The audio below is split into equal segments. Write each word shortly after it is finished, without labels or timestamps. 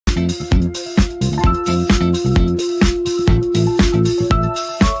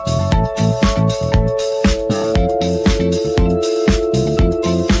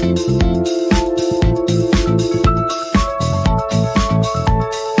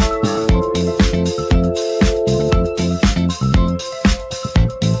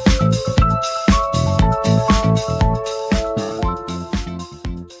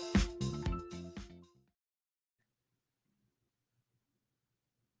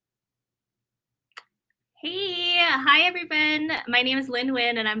Hi everyone. My name is Lin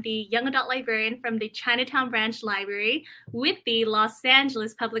Nguyen and I'm the Young Adult Librarian from the Chinatown Branch Library with the Los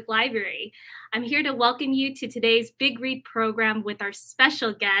Angeles Public Library. I'm here to welcome you to today's Big Read program with our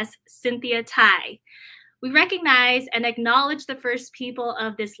special guest, Cynthia Thai. We recognize and acknowledge the first people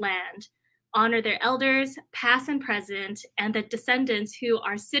of this land, honor their elders, past and present, and the descendants who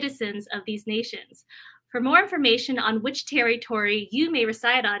are citizens of these nations. For more information on which territory you may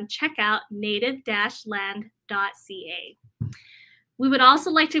reside on, check out native-land.ca. We would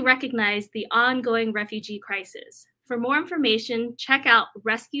also like to recognize the ongoing refugee crisis. For more information, check out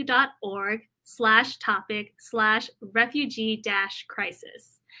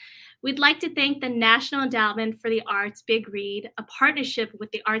rescue.org/topic/refugee-crisis. We'd like to thank the National Endowment for the Arts Big Read, a partnership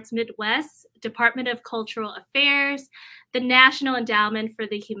with the Arts Midwest, Department of Cultural Affairs, the National Endowment for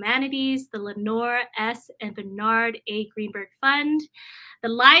the Humanities, the Lenore S and Bernard A. Greenberg Fund, the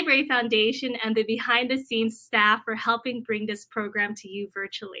Library Foundation, and the behind-the-scenes staff for helping bring this program to you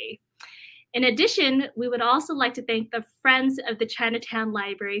virtually. In addition, we would also like to thank the Friends of the Chinatown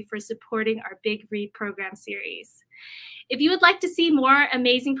Library for supporting our Big Read program series. If you would like to see more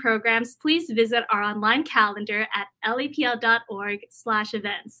amazing programs, please visit our online calendar at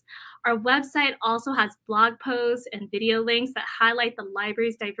lapl.org/events. Our website also has blog posts and video links that highlight the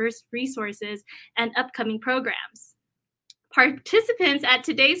library's diverse resources and upcoming programs. Participants at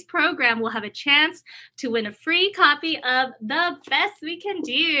today's program will have a chance to win a free copy of The Best We Can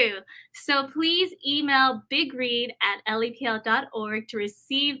Do. So please email bigread@lapl.org to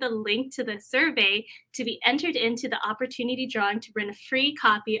receive the link to the survey to be entered into the opportunity drawing to win a free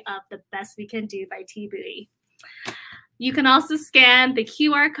copy of The Best We Can Do by T. Bowie. You can also scan the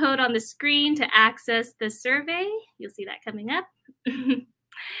QR code on the screen to access the survey. You'll see that coming up.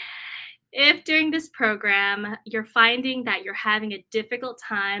 If during this program you're finding that you're having a difficult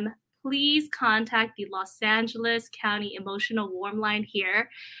time, please contact the Los Angeles County Emotional Warm Line here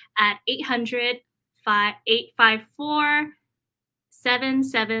at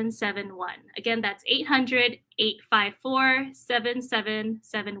 800-584-7771. Again, that's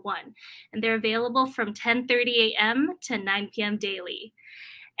 800-854-7771. And they're available from 10:30 a.m. to 9 p.m. daily.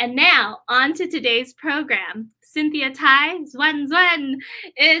 And now, on to today's program. Cynthia Thai Doanh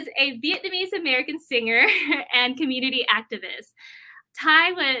is a Vietnamese American singer and community activist.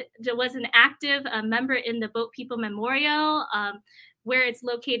 Thai was an active member in the Boat People Memorial, where it's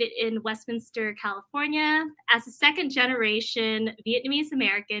located in Westminster, California. As a second-generation Vietnamese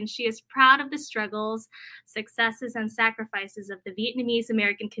American, she is proud of the struggles, successes, and sacrifices of the Vietnamese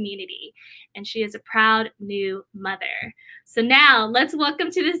American community, and she is a proud new mother. So now, let's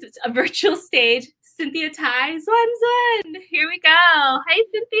welcome to this virtual stage, Cynthia Thai Doanh. Here we go. Hi,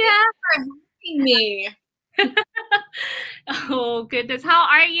 Cynthia. Thank you for having me. Oh, goodness. How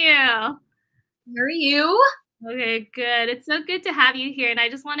are you? How are you? Okay, good. It's so good to have you here. And I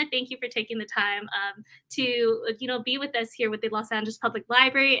just want to thank you for taking the time to, be with us here with the Los Angeles Public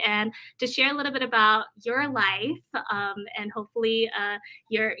Library and to share a little bit about your life and hopefully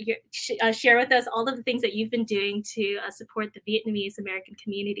share with us all of the things that you've been doing to support the Vietnamese American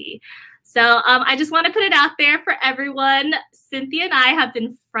community. So I just want to put it out there for everyone. Cynthia and I have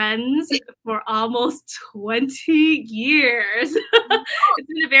been friends for almost 20 years. It's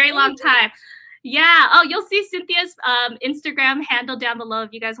been a very long time. Yeah. Oh, you'll see Cynthia's Instagram handle down below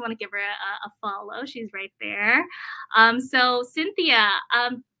if you guys want to give her a follow. She's right there. So Cynthia,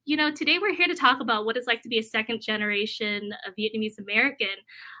 today we're here to talk about what it's like to be a second generation Vietnamese American.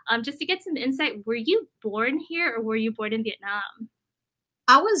 Just to get some insight, were you born here or were you born in Vietnam?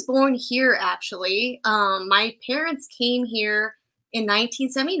 I was born here, actually. My parents came here in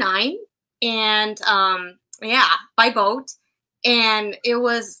 1979 and by boat. And it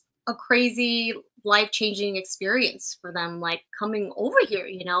was a crazy life-changing experience for them, like coming over here,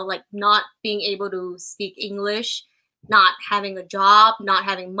 like not being able to speak English, not having a job, not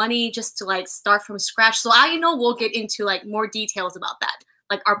having money, just to like start from scratch. So we'll get into like more details about that,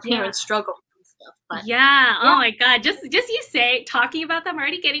 like our parents' struggle and stuff. But, yeah. Oh my God. Just you talking about them, I'm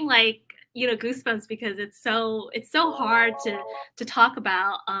already getting like, goosebumps because it's so hard to talk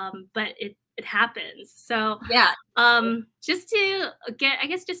about. But it happens. So Yeah. just to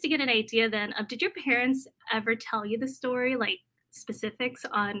get an idea then, did your parents ever tell you the story, like specifics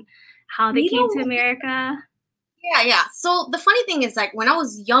on how they You came to know, America? yeah. So the funny thing is, like, when I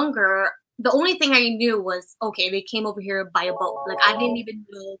was younger, the only thing I knew was, okay, they came over here by a boat. Like, I didn't even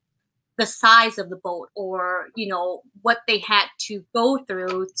know the size of the boat, or, what they had to go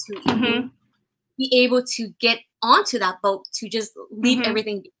through to even Mhm. be able to get onto that boat to just leave Mhm.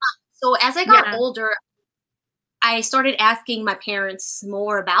 everything behind. So as I got Yeah. older, I started asking my parents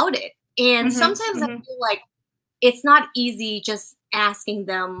more about it. And Mhm. sometimes I Mhm. feel like it's not easy just asking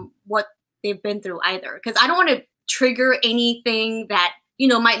them what they've been through either. Because I don't want to trigger anything that,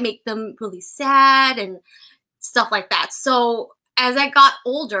 might make them really sad and stuff like that. So as I got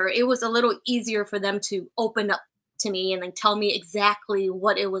older, it was a little easier for them to open up to me and then tell me exactly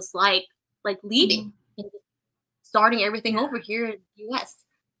what it was like leaving Mhm. and starting everything Yeah. over here in the US.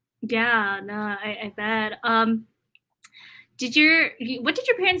 Yeah, no, I bet. What did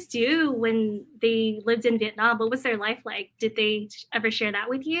your parents do when they lived in Vietnam? What was their life like? Did they ever share that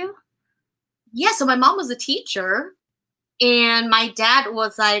with you? Yeah, so my mom was a teacher and my dad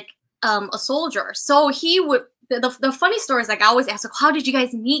was like a soldier. So he would the funny story is, like, I always ask, like, how did you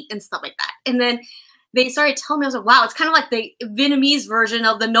guys meet and stuff like that? And then they started telling me, I was like, wow, it's kind of like the Vietnamese version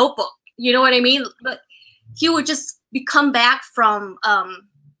of the Notebook. You know what I mean? But he would just come back from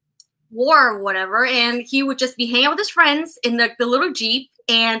war or whatever, and he would just be hanging out with his friends in the little Jeep,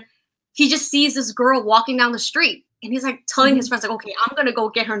 and he just sees this girl walking down the street, and he's like telling his Mhm. friends, like, okay, I'm gonna go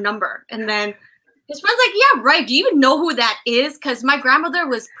get her number. And then his friend's like, yeah, right, do you even know who that is? Because my grandmother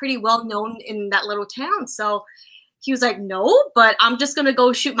was pretty well known in that little town. So he was like, no, but I'm just gonna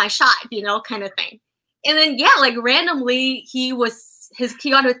go shoot my shot, kind of thing. And then, yeah, like, randomly, my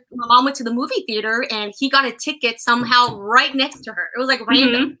mom went to the movie theater and he got a ticket somehow right next to her. It was like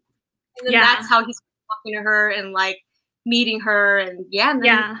random. Mhm. And then Yeah. that's how he's talking to her and, like, meeting her, and yeah, and then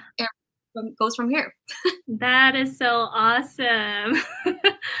Yeah. it goes from here. That is so awesome.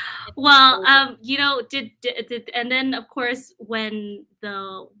 Well, and then of course when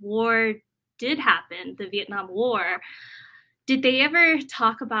the war did happen, the Vietnam War, did they ever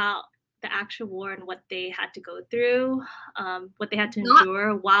talk about the actual war and what they had to go through, what they had to Not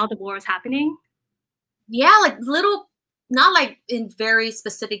endure while the war was happening? Yeah, like, little, not like in very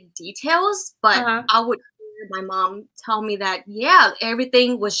specific details, but Uh-huh. I would hear my mom tell me that, yeah,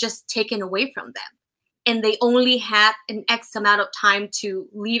 everything was just taken away from them. And they only had an X amount of time to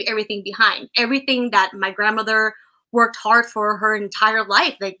leave everything behind. Everything that my grandmother worked hard for her entire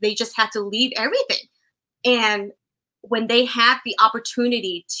life, like, they just had to leave everything. And when they had the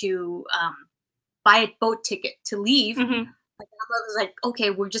opportunity to buy a boat ticket to leave, Mhm. my grandmother was like, okay,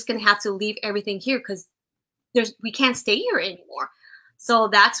 we're just gonna have to leave everything here because we can't stay here anymore. So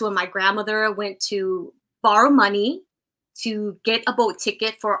that's when my grandmother went to borrow money to get a boat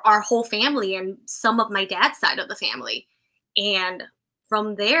ticket for our whole family and some of my dad's side of the family. And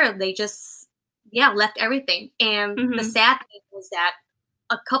from there, they just, yeah, left everything. And the Mhm. sad thing was that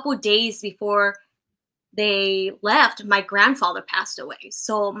a couple days before they left, my grandfather passed away.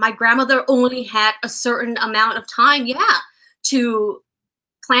 So my grandmother only had a certain amount of time, yeah, to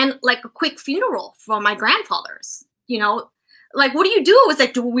plan, like, a quick funeral for my grandfather's. Like, what do you do? It's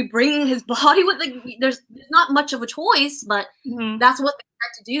like, do we bring his body with, like, there's not much of a choice, but Mhm. that's what they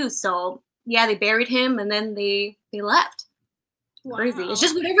had to do. So yeah, they buried him and then they left. Crazy. It's Wow.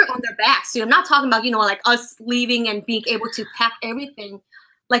 just whatever on their backs. So I'm not talking about, like, us leaving and being able to pack everything,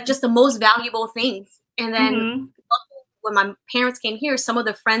 like, just the most valuable things. And then Mhm. when my parents came here, some of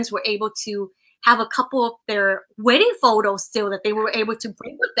the friends were able to have a couple of their wedding photos still that they were able to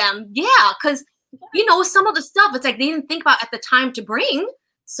bring with them. Yeah, because some of the stuff, it's like they didn't think about at the time to bring.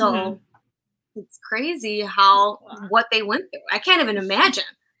 So Mhm. it's crazy how Wow. what they went through. I can't even imagine.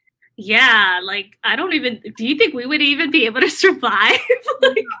 Yeah, like, I don't even do you think we would even be able to survive? No,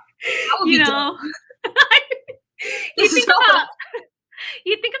 Like, I would you be dead. know, you think So, about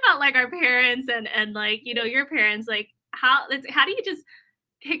like our parents and like, your parents, like how do you just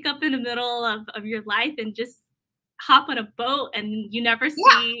pick up in the middle of your life and just hop on a boat and you never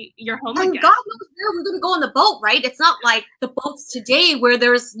yeah. see your home And again? God knows where we're gonna go on the boat, right? It's not like the boats today where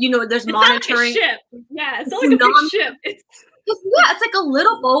there's It's not like a monitoring, ship. Yeah, it's not like a big tsunami. ship. Yeah, it's like a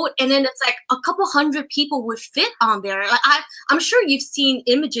little boat, and then it's like a couple hundred people would fit on there. Like, I'm sure you've seen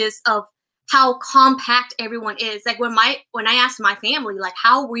images of how compact everyone is. Like, when I asked my family, like,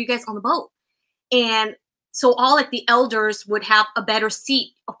 how were you guys on the boat? And so all, like, the elders would have a better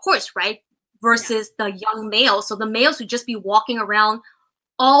seat, of course, right? Yeah. Versus the young males. So the males would just be walking around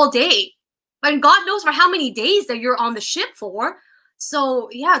all day. And God knows for how many days that you're on the ship for. So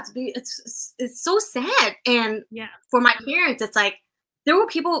yeah, it's so sad. And Yeah. for my parents, it's like there were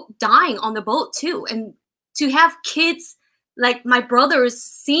people dying on the boat too. And to have kids like my brothers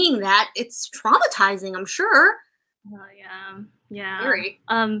seeing that, it's traumatizing, I'm sure. Oh yeah. Yeah. Very.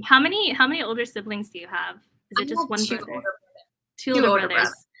 How many older siblings do you have? Is I it just have one brother? Two two older older brothers.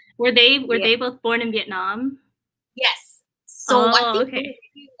 brothers. Were they Yeah. both born in Vietnam? Yes. So I Oh, think they were okay.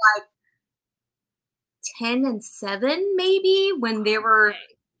 maybe like 10 and 7 maybe when they were Okay.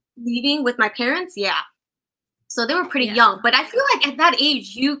 leaving with my parents. Yeah. So they were pretty Yeah. young, but I feel like at that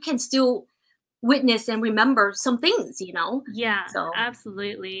age you can still witness and remember some things, you know? Yeah, So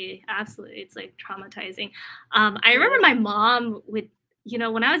absolutely. Absolutely. It's like traumatizing. I remember my mom would,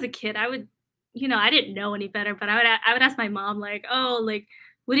 when I was a kid, I would, I didn't know any better, but I would ask my mom like, "Oh, like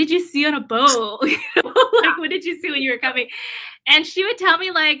what did you see on a boat?" Like what did you see when you were coming? And she would tell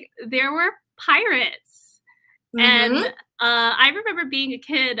me like there were pirates. And mhm. I remember being a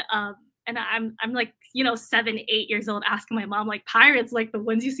kid, and I'm like 7, 8 years old, asking my mom like pirates like the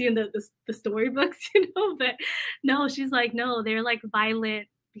ones you see in the storybooks, But no, she's like no, they're like violent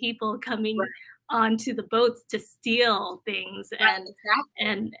people coming Right, onto the boats to steal things right,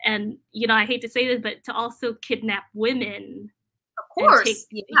 exactly. and I hate to say this, but to also kidnap women Of and take course.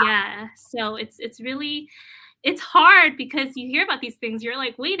 Yeah. yeah. So it's really it's hard because you hear about these things, you're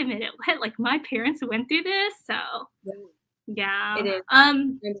like, wait a minute, what? Like my parents went through this, so Right. yeah. It is.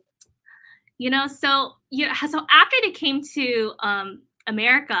 And So so after they came to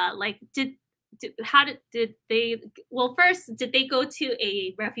America, like how did they well first did they go to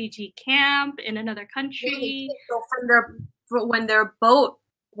a refugee camp in another yeah, they country? did. So when their boat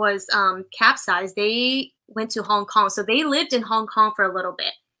was capsized, they went to Hong Kong. So they lived in Hong Kong for a little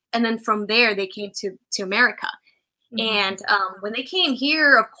bit. And then from there they came to America. Hmm. And when they came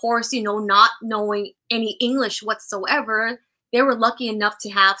here, of course, not knowing any English whatsoever, they were lucky enough to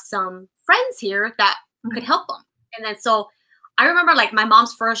have some friends here that could help them. And then so I remember like my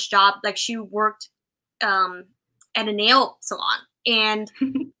mom's first job, like she worked um, at a nail salon, and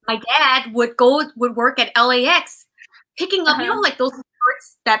my dad would work at LAX, picking up Uh-huh. like those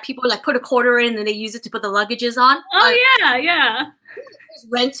carts that people like put a quarter in and they use it to put the luggages on. Oh yeah, yeah.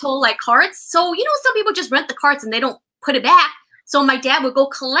 Rental like carts. So, some people just rent the carts and they don't put it back. So my dad would go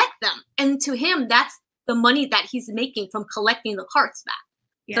collect them. And to him, that's the money that he's making from collecting the carts back.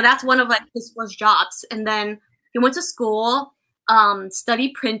 So Yeah. that's one of like his first jobs. And then he went to school,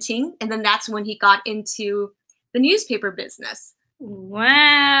 studied printing, and then that's when he got into the newspaper business.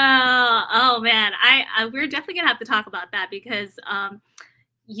 Wow. Oh man, we're definitely gonna have to talk about that because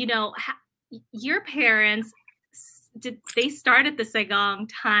you know, ha- your parents did they started the Saigon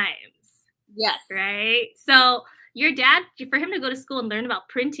Times, Yes. right? So your dad, for him to go to school and learn about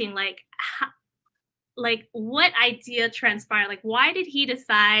printing, like what idea transpired? Like, why did he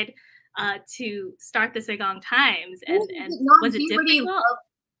decide to start the Saigon Times? Well, in And Vietnam, was it he already difficult?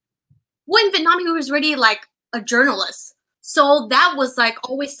 well, in Vietnam, he was already like a journalist. So that was like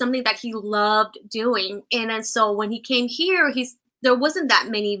always something that he loved doing. And then so when he came here, there wasn't that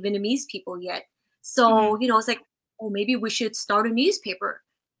many Vietnamese people yet. Hmm. So, it's like, oh, maybe we should start a newspaper.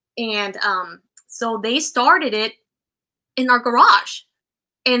 And so they started it in our garage.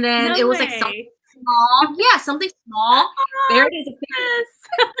 And then No it was like something way. small. Yeah, something small. There Oh, it is. A picture.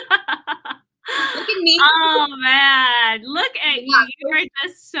 yes. Look at me. Oh man, look at Yeah. you. You are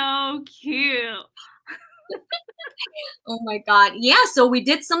just so cute. Oh my God. Yeah. So we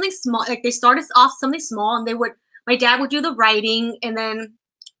did something small. Like they started off something small and my dad would do the writing and then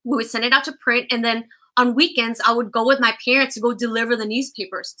we would send it out to print. And then on weekends, I would go with my parents to go deliver the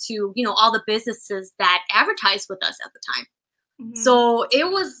newspapers to, all the businesses that advertised with us at the time. Mhm. So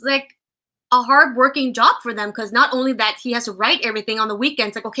it was like a hard working job for them because not only that he has to write everything on the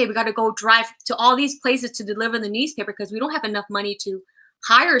weekends, like, okay, we got to go drive to all these places to deliver the newspaper because we don't have enough money to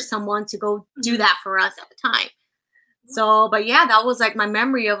hire someone to go do Mhm. that for us at the time. So, but yeah, that was like my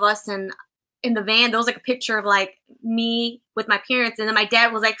memory of us and in the van. There was like a picture of like me with my parents, and then my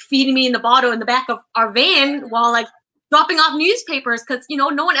dad was like feeding me in the bottle in the back of our van while like dropping off newspapers because no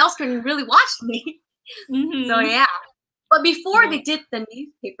one else can really watch me. So Mhm. yeah. But before they Well, did the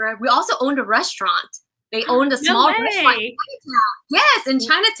newspaper, we also owned a restaurant. They owned a no small restaurant in way. Chinatown. Yes, in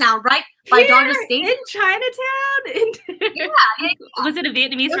Chinatown, right by Dodger Here Stadium. in Chinatown? Yeah, yeah, yeah. Was it a It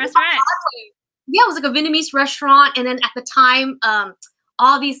Vietnamese was like restaurant? yeah, it was like a Vietnamese restaurant, and then at the time,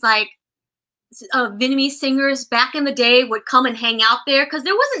 all these like Vietnamese singers back in the day would come and hang out there because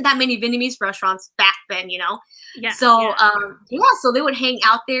there wasn't that many Vietnamese restaurants back then. Yeah, So yeah. yeah, they would hang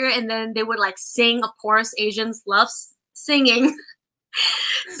out there and then they would like sing. Of course, Asians love singing.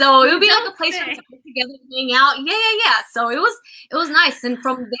 So it would You be like don't a place for us say. to get together and hang out. Yeah. So it was nice. And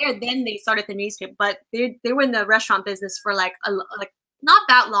from there, then they started the newspaper. But they were in the restaurant business for like like not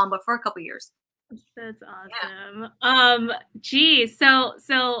that long, but for a couple years. That's Yeah. awesome. Geez.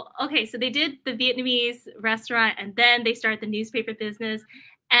 Okay, so they did the Vietnamese restaurant and then they started the newspaper business.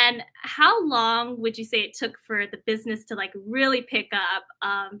 And how long would you say it took for the business to like really pick up?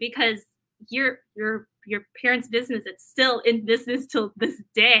 Because your parents' business, it's still in business till this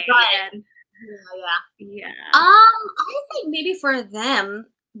day. Right. And Yeah. yeah. I think maybe for them,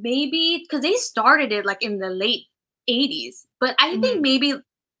 maybe because they started it like in the late 80s, but I think Mhm. maybe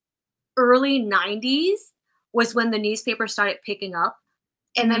early 90s was when the newspaper started picking up.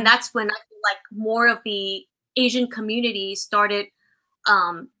 And then Mhm. that's when I feel like more of the Asian community started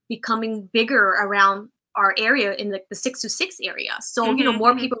becoming bigger around our area in like the 626 area. So, Mhm.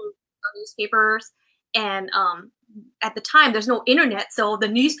 more Mhm. people read newspapers. And at the time, there's no internet. So the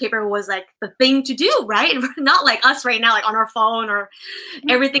newspaper was like the thing to do, right? Not like us right now, like on our phone or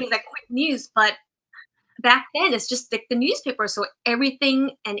everything's like quick news. But back then, it's just like the newspaper. So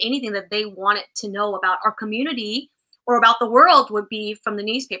everything and anything that they wanted to know about our community or about the world would be from the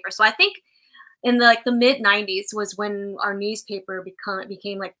newspaper. So I think in the mid 90s was when our newspaper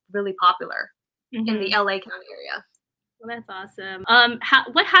became like really popular in the Mhm. LA County area. Well, that's awesome.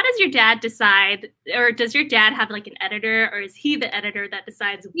 How does your dad decide, or does your dad have like an editor, or is he the editor that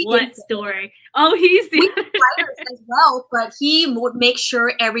decides He is what the editor. story? Oh, he's the We have editor. writers as well, but he would make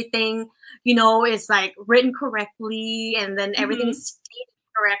sure everything, is like written correctly and then everything Mhm. is stated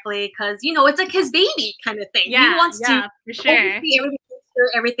correctly because, it's like his baby kind of thing. He Yeah, wants to yeah, for sure. oversee everything, make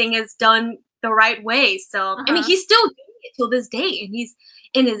sure everything is done the right way. So, I mean, Uh-huh. he's still doing it till this day and he's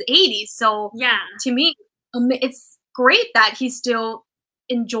in his 80s. So, Yeah. to me, it's great that he's still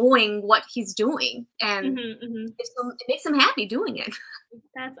enjoying what he's doing and Mhm, mhm. it makes him happy doing it.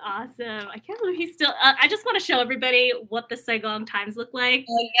 That's awesome. I can't believe he's still I just wanna show everybody what the Saigon Times look like.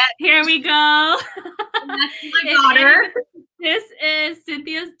 Yes, Here we go. and that's my If daughter. anybody, this is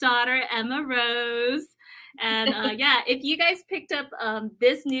Cynthia's daughter, Emma Rose. And yeah, if you guys picked up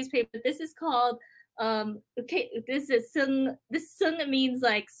this newspaper, this is called okay, this sung means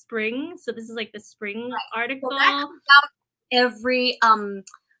like spring. So this is like the spring So that article. comes out every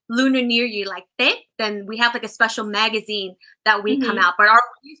Lunar New Year, like that. Then we have like a special magazine that we come Hmm. out. But our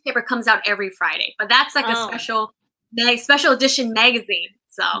newspaper comes out every Friday. But that's like a Oh, special edition magazine.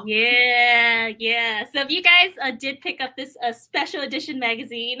 So yeah, yeah. So if you guys did pick up this special edition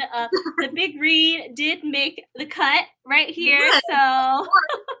magazine, the big read did make the cut right here. yes, of So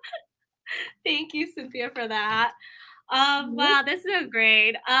course. thank you, Cynthia, for that. Mhm. Wow, this is so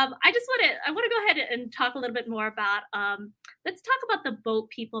great. I want to go ahead and talk a little bit more about, let's talk about the Boat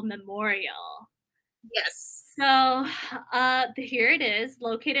People Memorial. Yes. So, here it is,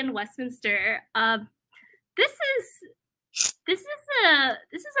 located in Westminster. This is this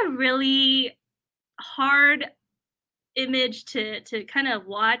is a really hard image to kind of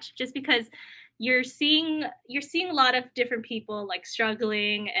watch just because you're seeing a lot of different people like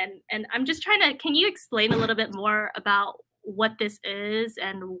struggling and I'm just trying to, can you explain a little bit more about what this is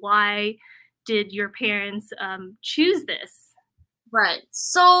and why did your parents choose this? Right.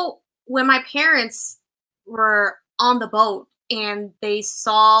 So when my parents were on the boat and they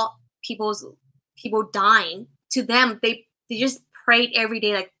saw people's people dying, to them they just prayed every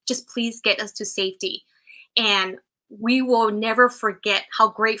day, like, just please get us to safety. And we will never forget how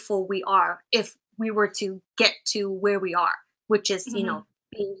grateful we are if we were to get to where we are, which is, Hmm.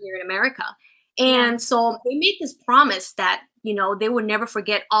 being here in America. Yeah. And so they made this promise that, they would never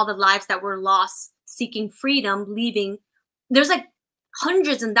forget all the lives that were lost seeking freedom, leaving. There's like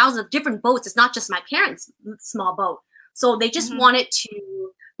hundreds and thousands of different boats. It's not just my parents' small boat. So they just Hmm. wanted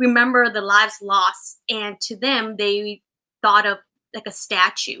to remember the lives lost. And to them, they thought of like a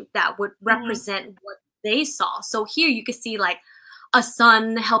statue that would Hmm. represent what they saw. So here you could see like a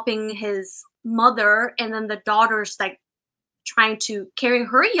son helping his mother, and then the daughter's like trying to carry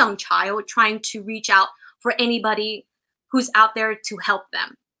her young child, trying to reach out for anybody who's out there to help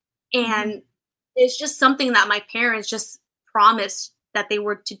them. Hmm. And it's just something that my parents just promised that they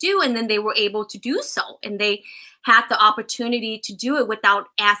were to do, and then they were able to do so. And they had the opportunity to do it without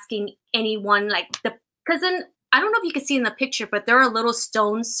asking anyone, like because then I don't know if you can see in the picture, but there are little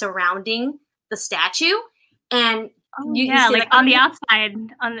stones surrounding the statue. And Oh you yeah, see like like on the outside,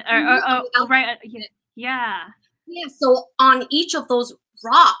 on on the right, outside. yeah. Yeah, so on each of those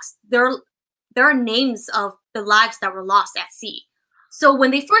rocks, there are names of the lives that were lost at sea. So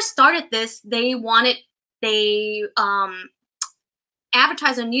when they first started this, they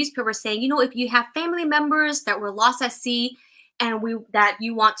advertised on newspaper saying, if you have family members that were lost at sea and that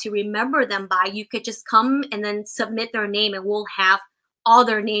you want to remember them by, you could just come and then submit their name, and we'll have all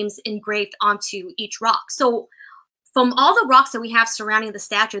their names engraved onto each rock. So from all the rocks that we have surrounding the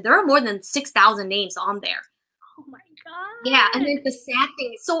statue, there are more than 6,000 names on there. Oh my God. Yeah, and then the sad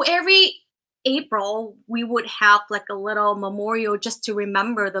thing, so every April we would have like a little memorial just to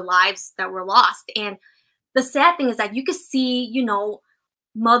remember the lives that were lost. And the sad thing is that you could see, you know,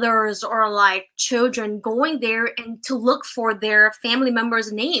 mothers or like children going there and to look for their family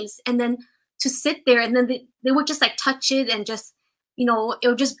members' names, and then to sit there, and then they would just like touch it, and just, you know, it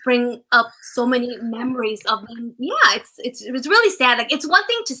would just bring up so many memories of them. Yeah, it's really sad. Like, it's one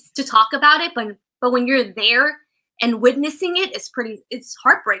thing to talk about it, but when you're there and witnessing it, it's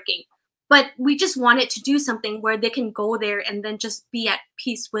heartbreaking. But we just wanted to do something where they can go there and then just be at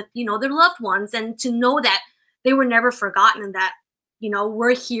peace with, you know, their loved ones, and to know that they were never forgotten, and that, you know,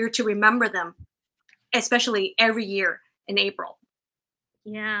 we're here to remember them, especially every year in April.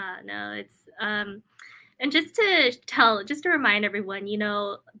 Yeah, no, it's and just to remind everyone, you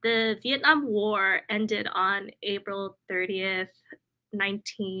know, the Vietnam War ended on April 30th,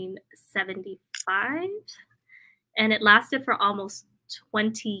 1975, and it lasted for almost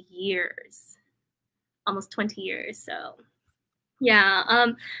 20 years. Almost 20 years. So yeah.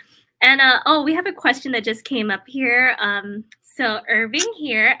 Oh, we have a question that just came up here. So Irving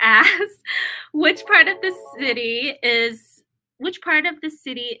here asked, which part of the city is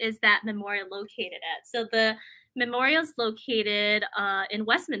that memorial located at? So the memorial's located in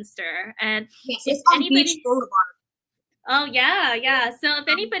Westminster. And yes, if it's on Beach Boulevard. Oh, yeah, yeah. So if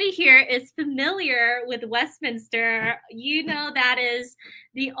anybody here is familiar with Westminster, you know that is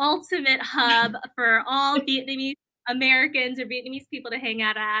the ultimate hub for all Vietnamese Americans or Vietnamese people to hang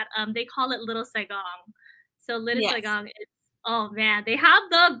out at. They call it Little Saigon. So Little Saigon is, oh man, they have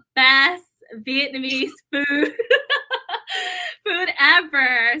the best Vietnamese food. Food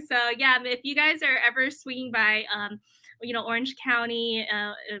ever. So yeah, if you guys are ever swinging by you know, Orange County,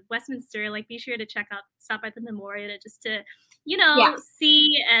 Westminster, like, be sure to stop at the memorial just to, you know,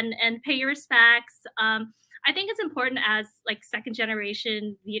 see and pay your respects. I think it's important as like second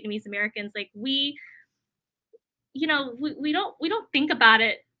generation Vietnamese Americans, like we don't think about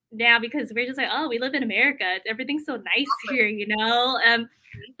it now because we're just like, oh, we live in America. Everything's so nice here, you know?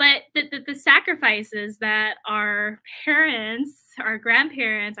 But the sacrifices that our parents, our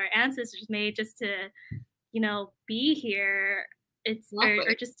grandparents, our ancestors made just to, you know, be here,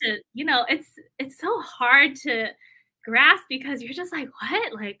 or just to, you know, it's so hard to grasp because you're just like,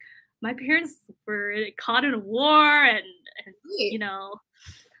 what? Like, my parents were caught in a war, and you know,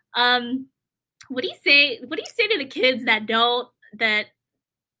 what do you say to the kids that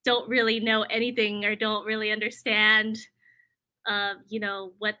don't really know anything or don't really understand you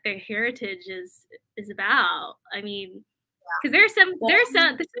know, what their heritage is about? I mean, because sometimes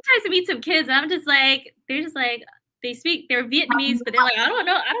I meet some kids and they're Vietnamese, but they're like, I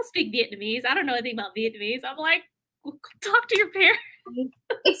don't speak Vietnamese, I don't know anything about Vietnamese. I'm like, well, talk to your parents.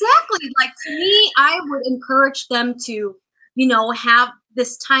 Exactly. Like, to me, I would encourage them to, you know, have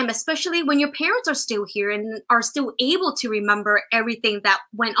this time, especially when your parents are still here and are still able to remember everything that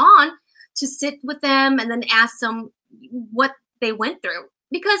went on, to sit with them and then ask them what they went through.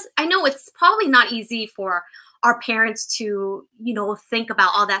 Because I know it's probably not easy for our parents to, you know, think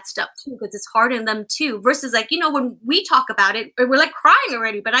about all that stuff too, because it's hard on them too, versus like, you know, when we talk about it, we're like crying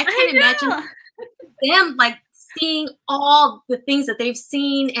already. But I can't imagine them like seeing all the things that they've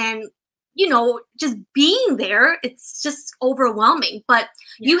seen, and, you know, just being there, it's just overwhelming. But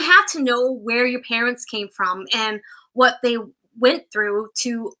you have to know where your parents came from and what they went through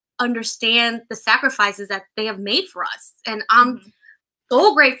to understand the sacrifices that they have made for us. And I'm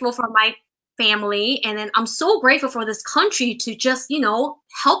so grateful for my family, and then I'm so grateful for this country to just, you know,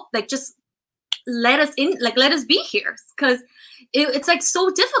 help, like, just let us in, like, let us be here, because it's like so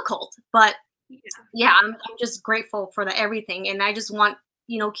difficult. But yeah, I'm just grateful for everything. And I just want,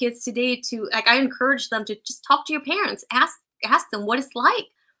 you know, kids today to, like, I encourage them to just talk to your parents, ask them what it's like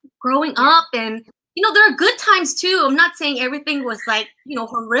growing up. And, you know, there are good times too. I'm not saying everything was like, you know,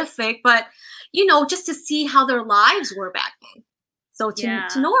 horrific, but, you know, just to see how their lives were back then. So to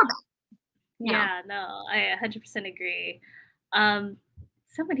know about it. Yeah, no, I 100% agree.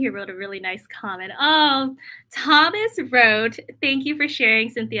 Someone here wrote a really nice comment. Oh, Thomas wrote, "Thank you for sharing,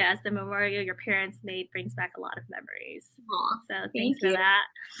 Cynthia, as the memorial your parents made brings back a lot of memories." So thanks for that.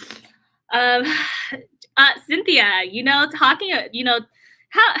 Cynthia, you know, talking, you know,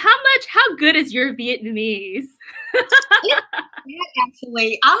 how good is your Vietnamese?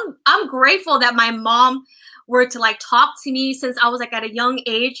 Actually, I'm grateful that my mom were to like talk to me since I was like at a young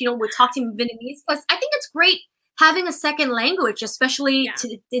age, you know, would talk to me in Vietnamese, because I think it's great having a second language, especially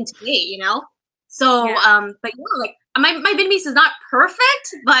in today, you know? So, but yeah, like my Vietnamese is not perfect,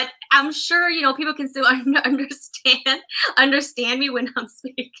 but I'm sure, you know, people can still understand me when I'm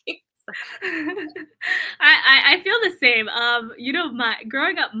speaking. I feel the same. You know,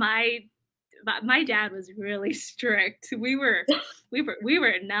 growing up, my dad was really strict. We were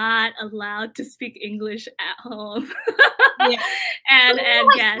not allowed to speak English at home. Yeah. and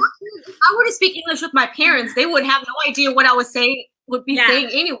like, yes, if I were to speak English with my parents, they would have no idea what I was saying would be saying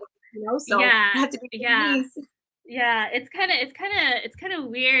anyway. You know, so it had to be Vietnamese. Yeah, it's kind of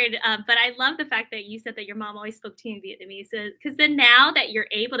weird, but I love the fact that you said that your mom always spoke to you in Vietnamese, because then now that you're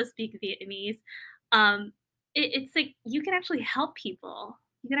able to speak Vietnamese, it's like you can actually help people.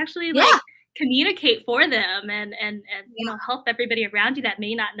 You can actually like communicate for them and you know, help everybody around you that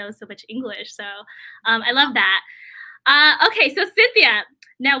may not know so much English. So I love that. Okay, so Cynthia,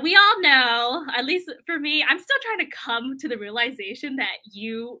 now we all know, at least for me, I'm still trying to come to the realization that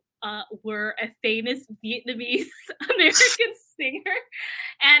you were a famous Vietnamese American singer.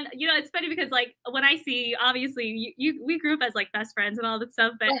 And you know, it's funny because like when I see, obviously we grew up as like best friends and all that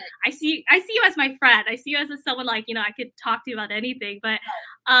stuff, but I see you as my friend. I see you as someone like, you know, I could talk to you about anything. But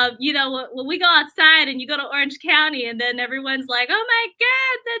you know, when we go outside and you go to Orange County and then everyone's like, oh my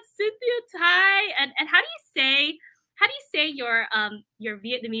God, that's Cynthia Thai. And how do you say your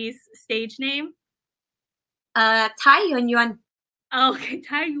Vietnamese stage name? Thái Doanh Doanh. Oh, okay,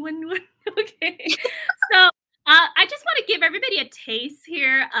 Thái Doanh Doanh. Okay. So I just want to give everybody a taste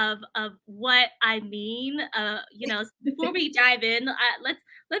here of what I mean. You know, before we dive in, let's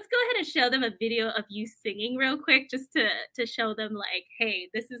go ahead and show them a video of you singing real quick, just to show them like, hey,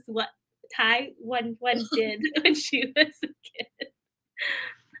 this is what Thái Doanh Doanh did when she was a kid.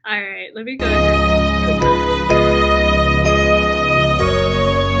 All right, let me go ahead.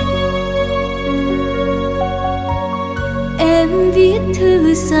 Em viết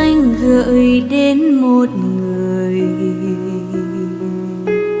thư xanh gửi đến một người,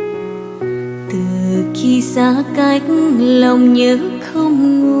 từ khi xa cách lòng nhớ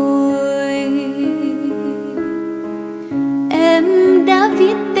không nguôi. Em đã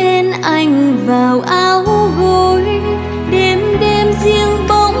viết tên anh vào áo gối, đêm đêm riêng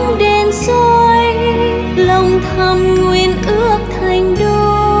bóng đèn soi, lòng thầm nguyện ước thành đôi.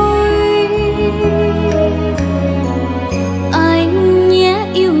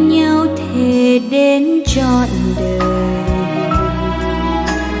 Đến trọn đời,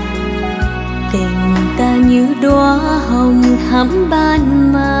 tình ta như đóa hồng thắm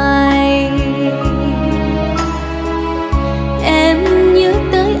ban mai. Em nhớ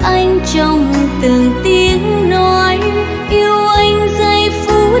tới anh trong từng tiếng nói, yêu anh giây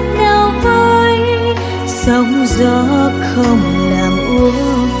phút nào với sóng gió không làm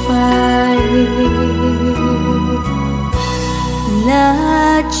úa phai. Là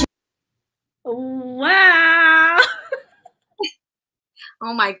wow.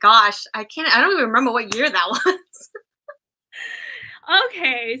 Oh my gosh, I don't even remember what year that was.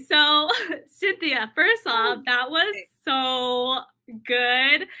 Okay, so Cynthia, first off, that was so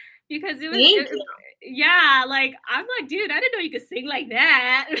good because it was yeah, like I'm like, dude, I didn't know you could sing like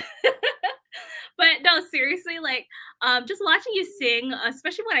that. But no, seriously, like just watching you sing,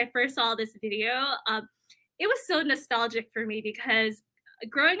 especially when I first saw this video, it was so nostalgic for me because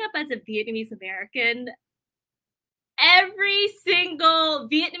growing up as a Vietnamese American, every single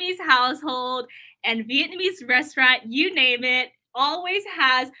Vietnamese household and Vietnamese restaurant, you name it, always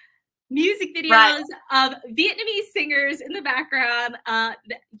has music videos of Vietnamese singers in the background.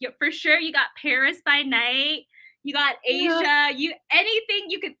 For sure, you got Paris by Night, you got Asia, anything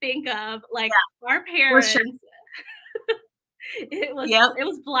you could think of, like our parents. Sure. It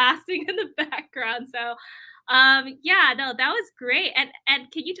was blasting in the background. So yeah, no, that was great.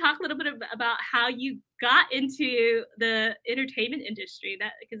 And can you talk a little bit about how you got into the entertainment industry?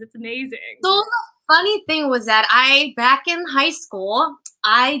 That because it's amazing. So the funny thing was that back in high school,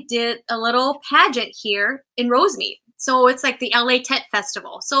 I did a little pageant here in Rosemead. So it's like the LA Tet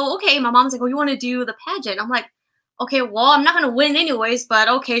Festival. So okay, my mom's like, "Oh, you want to do the pageant?" I'm like, "Okay, well, I'm not gonna win anyways, but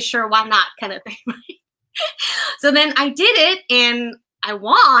okay, sure, why not?" kind of thing. So then I did it and I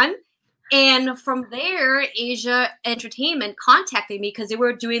won. And from there, Asia Entertainment contacted me because they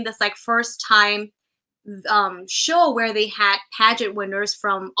were doing this like first time show where they had pageant winners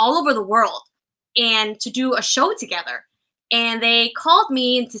from all over the world and to do a show together. And they called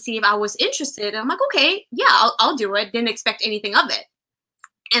me to see if I was interested. And I'm like, okay, yeah, I'll do it. Didn't expect anything of it.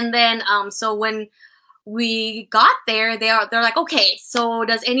 And then so when we got there, they're like, okay, so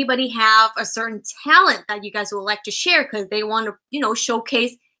does anybody have a certain talent that you guys would like to share? Because they want to, you know,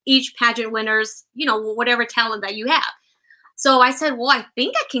 showcase each pageant winner's, you know, whatever talent that you have. So I said, well, I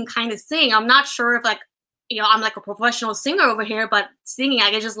think I can kind of sing. I'm not sure if like, you know, I'm like a professional singer over here, but singing,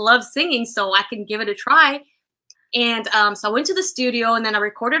 I just love singing, so I can give it a try. And so I went to the studio and then I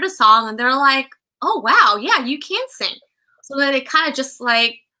recorded a song, and they're like, oh, wow, yeah, you can sing. So then it kind of just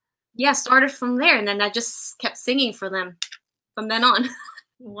like, yeah, started from there. And then I just kept singing for them from then on.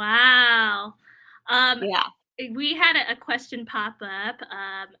 Wow. Yeah. We had a question pop up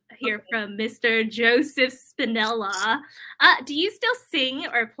here from Mr. Joseph Spinella. Do you still sing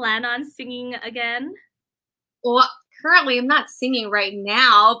or plan on singing again? Well, currently I'm not singing right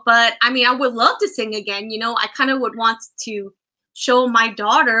now, but I mean, I would love to sing again. You know, I kind of would want to show my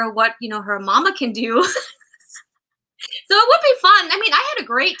daughter what, you know, her mama can do. So it would be fun. I mean, I had a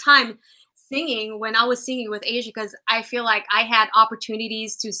great time singing when I was singing with Asia, because I feel like I had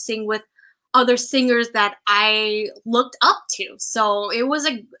opportunities to sing with other singers that I looked up to. So it was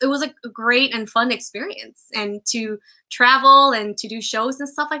a great and fun experience, and to travel and to do shows and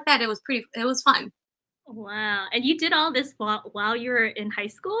stuff like that. It was fun. Wow. And you did all this while you were in high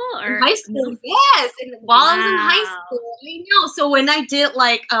school? Or in high school, yes. And while I was in high school, I know. So when I did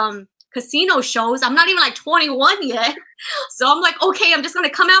like casino shows, I'm not even like 21 yet. So I'm like, okay, I'm just gonna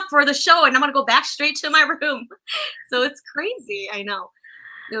come out for the show and I'm gonna go back straight to my room. So it's crazy. I know.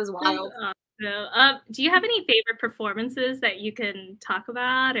 It was wild. Do you have any favorite performances that you can talk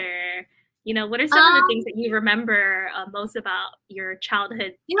about, or, you know, what are some of the things that you remember most about your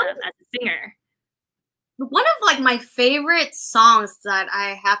childhood as a singer? One of like my favorite songs that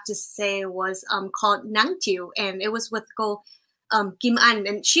I have to say was called Nang Chiu, and it was with Kim An,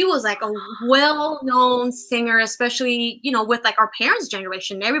 and she was like a well-known singer, especially, you know, with like our parents'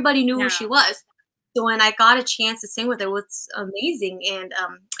 generation. Everybody knew who she was. So when I got a chance to sing with her, it was amazing. And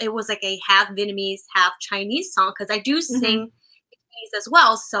it was like a half Vietnamese, half Chinese song, because I do sing Vietnamese as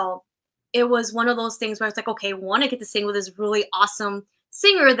well. So it was one of those things where it's like, okay, one, I get to sing with this really awesome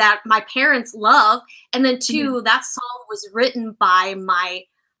singer that my parents love. And then two, that song was written by my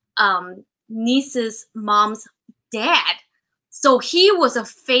niece's mom's dad. So he was a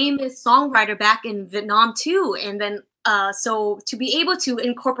famous songwriter back in Vietnam too. And then so to be able to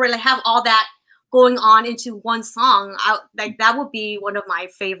incorporate, like have all that going on into one song, like that would be one of my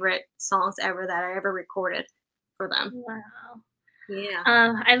favorite songs ever that I ever recorded for them. Wow. Yeah.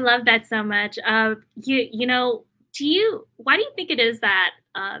 I love that so much. You know, why do you think it is that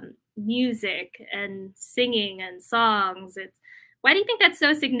music and singing and songs, why do you think that's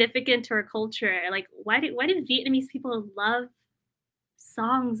so significant to our culture? Like, why do Vietnamese people love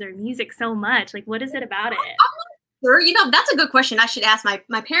songs or music so much? Like, what is it about it? I'm not sure. You know, that's a good question. I should ask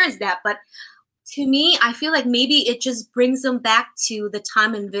my parents that. But to me, I feel like maybe it just brings them back to the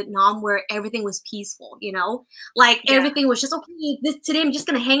time in Vietnam where everything was peaceful, you know? Like everything was just, okay, today I'm just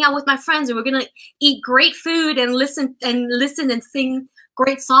gonna hang out with my friends and we're gonna eat great food and listen and sing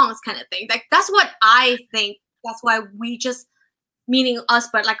great songs kind of thing. Like that's what I think. That's why we just, meaning us,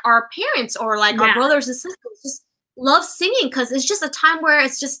 but like our parents or like our brothers and sisters just love singing, because it's just a time where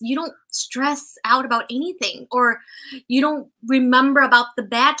it's just, you don't stress out about anything, or you don't remember about the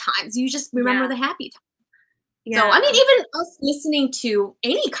bad times. You just remember the happy times. So, I mean, even us listening to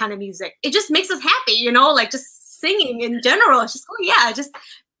any kind of music, it just makes us happy, you know, like just singing in general. It's just, oh yeah, it just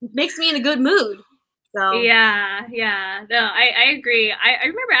makes me in a good mood. So yeah. No, I agree. I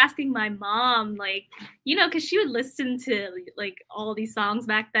remember asking my mom, like, you know, because she would listen to like all these songs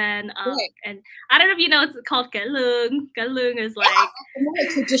back then. And I don't know if you know, it's called Galung. Galung is like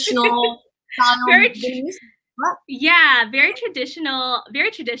traditional very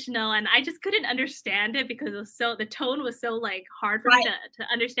traditional, and I just couldn't understand it because it was the tone was so like hard for me to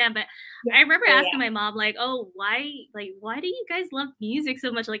understand. But I remember asking my mom, like, oh, why do you guys love music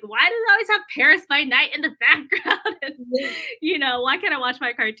so much? Like, why does it always have Paris by Night in the background? And you know, why can't I watch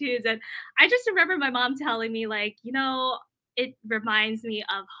my cartoons? And I just remember my mom telling me, like, you know, it reminds me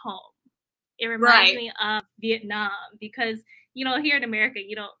of home. It reminds me of Vietnam, because, you know, here in America,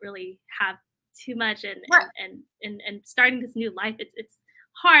 you don't really have too much, and starting this new life, it's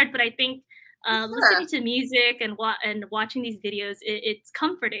hard. But I think listening to music and watching these videos, it's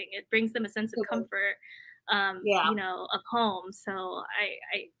comforting. It brings them a sense of comfort, you know, of home. So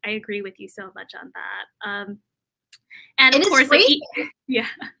I agree with you so much on that. And of course, it's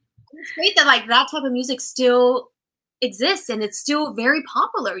great that like that type of music still exists and it's still very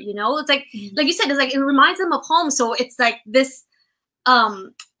popular. You know, it's like you said, it's like it reminds them of home. So it's like this.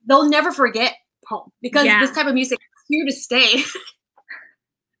 They'll never forget home, because this type of music is here to stay.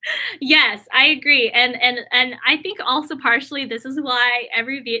 Yes, I agree. And I think also partially this is why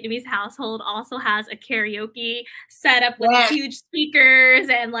every Vietnamese household also has a karaoke setup with Yes. huge speakers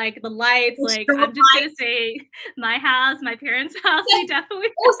and like the lights. The Like strobe I'm just gonna lights. say my house, my parents' house, we definitely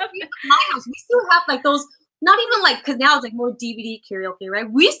Oh, have speaking of my house, we still have like those, not even like, because now it's like more DVD karaoke, right?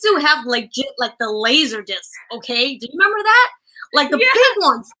 We still have like the laser discs, okay? Do you remember that? Like the big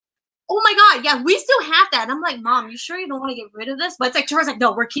ones. Oh my God, yeah, we still have that. And I'm like, Mom, you sure you don't want to get rid of this? But it's like, Tara's like,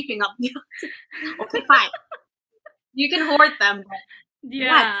 no, we're keeping them. Okay, fine. You can hoard them. But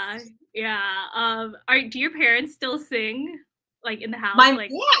Yeah, yeah. Do your parents still sing like in the house?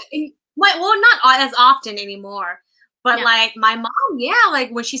 Like well, not as often anymore. But Yeah. like my mom, yeah, like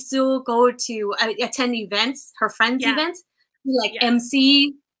when she still go to attend events, her friends' Yeah. events, she like Yeah.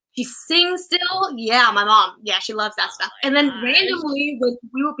 MC, she sings still. Yeah, my mom, yeah, she loves that stuff. And then gosh. randomly, when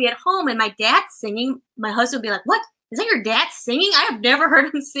we would be at home and my dad's singing, my husband would be like, "What? Is that your dad singing? I have never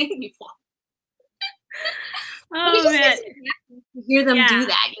heard him sing before." But it Oh just man. makes me happy to hear them do Yeah.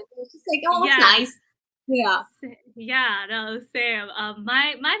 that. It's just like, oh, Yeah. that's nice. Yeah. Yeah, no, same.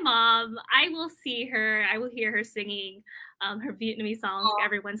 My mom, I will hear her singing her Vietnamese songs Oh.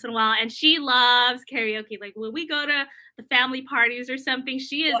 every once in a while, and she loves karaoke. Like when we go to the family parties or something,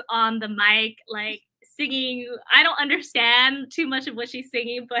 she is on the mic, like singing. I don't understand too much of what she's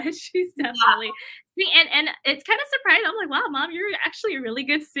singing, but she's definitely singing. And it's kind of surprising. I'm like, wow, Mom, you're actually a really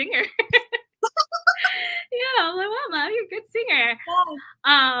good singer. Yeah, I'm like, wow, Mom, you're a good singer.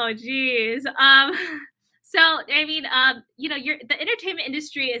 Oh, geez. So I mean, you know, the entertainment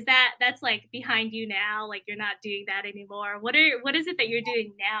industry that's like behind you now. Like you're not doing that anymore. What is it that you're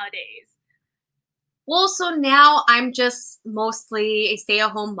doing nowadays? Well, so now I'm just mostly a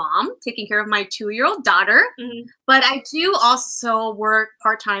stay-at-home mom, taking care of my 2-year-old daughter. Mm-hmm. But I do also work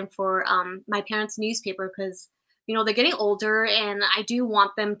part-time for my parents' newspaper because, you know, they're getting older and I do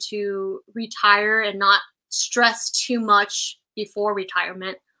want them to retire and not stress too much before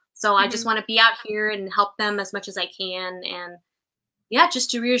retirement. So I just want to be out here and help them as much as I can. And yeah, just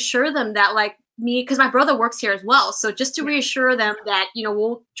to reassure them that like me, because my brother works here as well. So just to reassure them that, you know,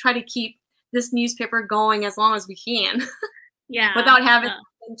 we'll try to keep this newspaper going as long as we can. Yeah. Without having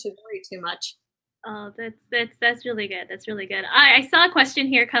them to worry too much. Oh, that's really good. That's really good. I saw a question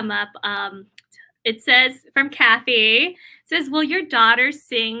here come up. It says from Kathy. It says, "Will your daughter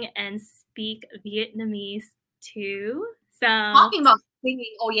sing and speak Vietnamese too?" So talking about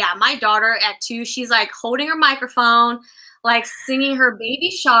singing, oh yeah, my daughter at 2, she's like holding her microphone, like singing her baby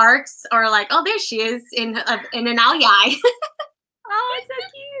sharks, or like, oh, there she is in an ao dai. Oh, it's so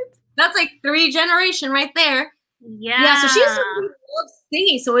cute. That's like 3 generation right there. Yeah. Yeah, so she just loves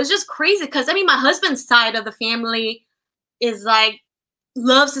singing. So it's just crazy because I mean, my husband's side of the family is like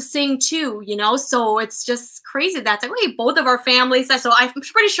loves to sing too, you know. So it's just crazy. That's like, wait, both of our families. So I'm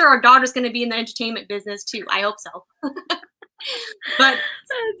pretty sure our daughter's going to be in the entertainment business too. I hope so. But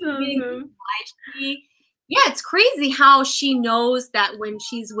that's awesome. Yeah, it's crazy how she knows that when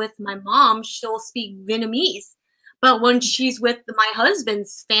she's with my mom, she'll speak Vietnamese. But when she's with my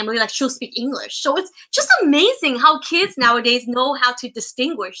husband's family, like she'll speak English. So it's just amazing how kids nowadays know how to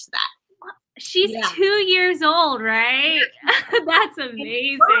distinguish that. She's 2 years old, right? That's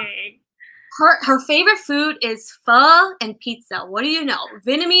amazing. Her favorite food is pho and pizza. What do you know?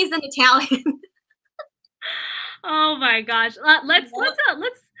 Vietnamese and Italian. Oh my gosh. Let's pull up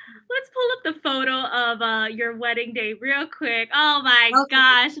the photo of your wedding day real quick. Oh my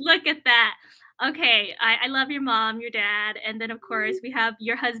gosh, look at that. Okay, I love your mom, your dad, and then of course we have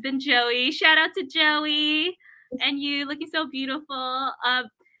your husband Joey. Shout out to Joey, and you looking so beautiful.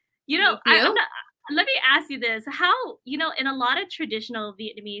 You know, let me ask you this: how, you know, in a lot of traditional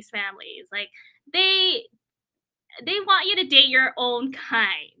Vietnamese families, like they want you to date your own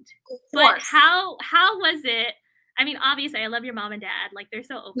kind, but how was it? I mean, obviously, I love your mom and dad. Like, they're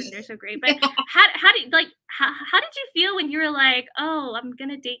so open, they're so great. But how did you feel when you were like, oh, I'm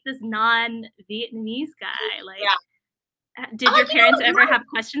gonna date this non-Vietnamese guy? Like, did your parents ever have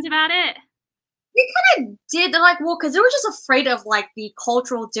questions about it? They kind of did. They're like, well, because they were just afraid of like the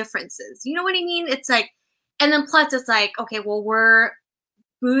cultural differences. You know what I mean? It's like, and then plus it's like, okay, well, we're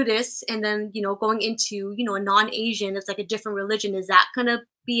Buddhist, and then, you know, going into, you know, a non-Asian, it's like a different religion. Is that gonna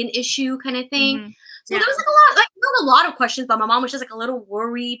be an issue, kind of thing? So there was like not a lot of questions, but my mom was just like a little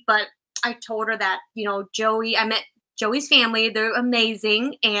worried. But I told her that, you know, I met Joey's family. They're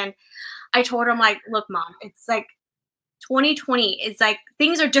amazing. And I told her, I'm like, look, Mom, it's like 2020. It's like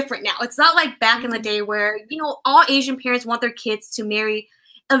things are different now. It's not like back in the day where, you know, all Asian parents want their kids to marry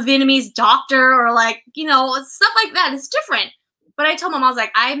a Vietnamese doctor or like, you know, stuff like that. It's different. But I told Mom, I was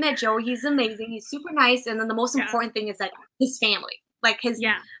like, I met Joey. He's amazing. He's super nice. And then the most important thing is like his family. like his,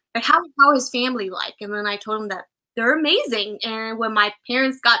 Yeah. like how his family like? And then I told him that they're amazing. And when my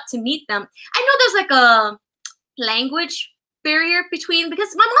parents got to meet them, I know there's like a language barrier between,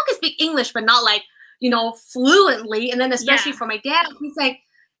 because my mom can speak English, but not like, you know, fluently. And then especially for my dad, he's like,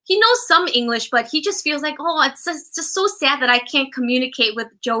 he knows some English, but he just feels like, oh, it's just so sad that I can't communicate with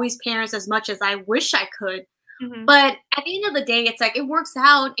Joey's parents as much as I wish I could. But at the end of the day, it's like it works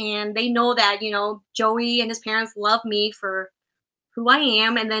out, and they know that, you know, Joey and his parents love me for who I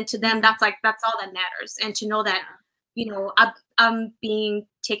am, and then to them, that's all that matters. And to know that, you know, I'm being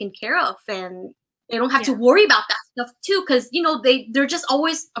taken care of, and they don't have to worry about that stuff too, because, you know, they're just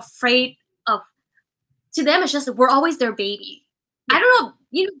always afraid of. To them, it's just we're always their baby. I don't know.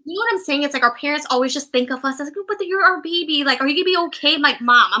 You know what I'm saying? It's like our parents always just think of us as like, oh, but you're our baby. Like, are you gonna be okay? I'm like,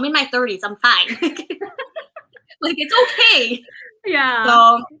 Mom, I'm in my 30s. I'm fine. Like, it's okay. Yeah.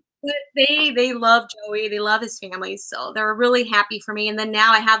 So but they love Joey. They love his family. So they're really happy for me. And then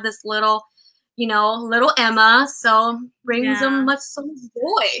now I have this little, you know, little Emma. So brings them so much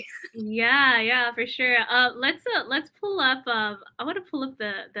joy. Yeah, for sure. Let's pull up. I want to pull up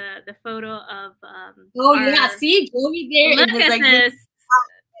the photo of. See Joey there. Look at like, this.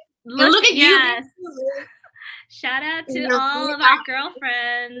 Look at you. Shout out to all of our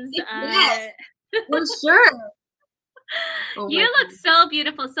girlfriends. Yes, for sure. Oh, you look so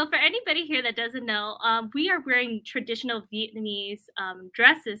beautiful. So for anybody here that doesn't know, we are wearing traditional Vietnamese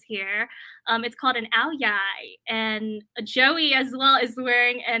dresses here. It's called an áo dài, and Joey as well is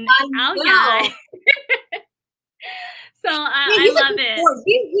wearing an áo dài. So I love it.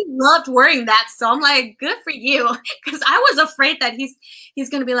 We loved wearing that. So I'm like, good for you. Because I was afraid that he's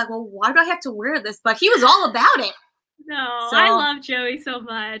going to be like, well, why do I have to wear this? But he was all about it. No, I love Joey so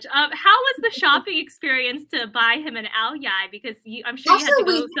much. How was the shopping experience to buy him an áo dài? Because I'm sure you had to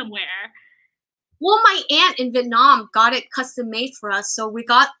go somewhere. Well, my aunt in Vietnam got it custom made for us. So we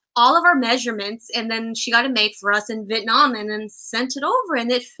got all of our measurements, and then she got it made for us in Vietnam and then sent it over,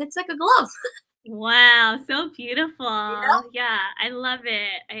 and it fits like a glove. Wow, so beautiful. Yeah, I love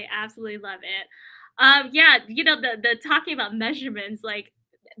it. I absolutely love it. Yeah, you know, the talking about measurements, like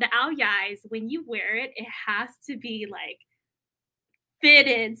the áo dài, when you wear it, it has to be like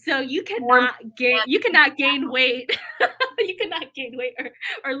fitted, so you cannot gain weight. You cannot gain weight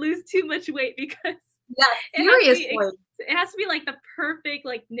or lose too much weight, because it has to be like the perfect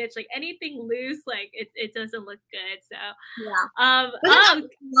like niche. Like anything loose, like it doesn't look good. So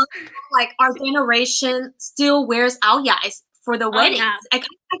like our generation still wears áo dài for the weddings. I just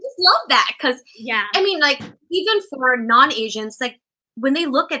love that, because I mean, like, even for non-Asians, like when they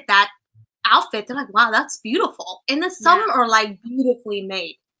look at that outfit, they're like, wow, that's beautiful. And then some are like beautifully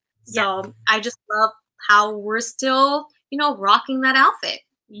made. So I just love how we're still, you know, rocking that outfit.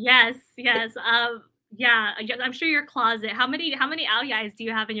 Yes. Yeah, I'm sure your closet. How many áo dài do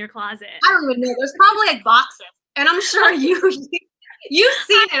you have in your closet? I don't even know. There's probably like boxes, and I'm sure you've seen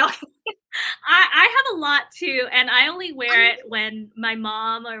it. I have a lot too, and I only wear it when my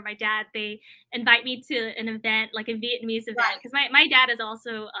mom or my dad, they invite me to an event, like a Vietnamese event, because my dad is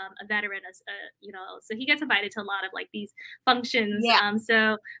also a veteran, you know, so he gets invited to a lot of like these functions.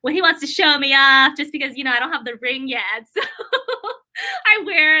 So when he wants to show me off, just because, you know, I don't have the ring yet, so I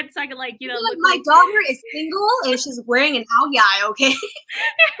wear it so I can, like, you know, look my daughter is single and she's wearing an áo dài, okay?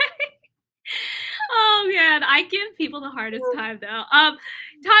 Oh man, I give people the hardest time though.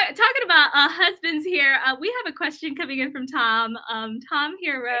 Talking about husbands here, we have a question coming in from Tom. Tom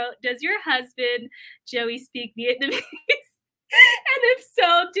here wrote, does your husband, Joey, speak Vietnamese? And if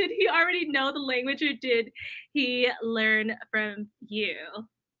so, did he already know the language, or did he learn from you?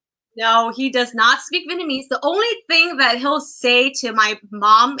 No, he does not speak Vietnamese. The only thing that he'll say to my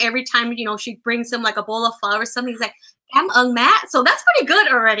mom every time, you know, she brings him like a bowl of pho or something, he's like, "Cảm ơn mẹ." So that's pretty good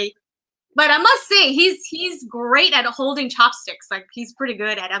already. But I must say, he's great at holding chopsticks. Like, he's pretty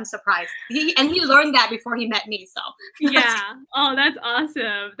good at it. I'm surprised. He learned that before he met me. So yeah. Oh, that's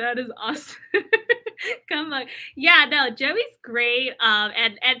awesome. That is awesome. Come on. Yeah, no, Joey's great.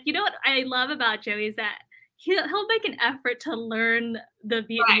 And you know what I love about Joey is that he'll make an effort to learn the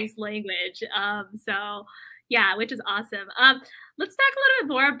Vietnamese language. So yeah, which is awesome. Let's talk a little bit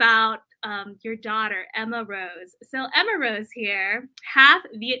more about your daughter, Emma Rose. So Emma Rose here, half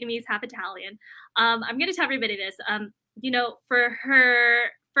Vietnamese, half Italian. I'm going to tell everybody this. You know, for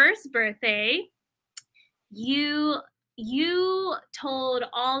her first birthday, you told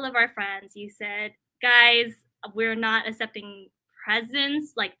all of our friends, you said, guys, we're not accepting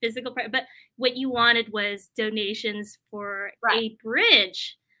presents, like physical, but what you wanted was donations for a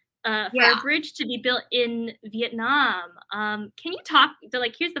bridge. For a bridge to be built in Vietnam. Can you talk,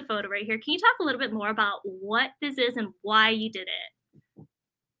 like, here's the photo right here. Can you talk a little bit more about what this is and why you did it?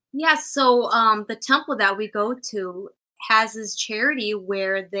 Yeah, so the temple that we go to has this charity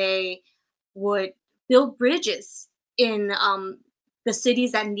where they would build bridges in the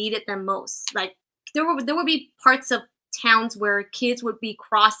cities that needed them most. Like there would be parts of towns where kids would be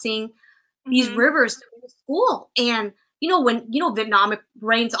crossing these Mhm. rivers to go to school. And when Vietnam, it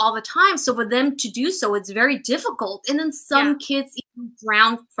rains all the time, so for them to do so, it's very difficult. And then Yeah. some kids even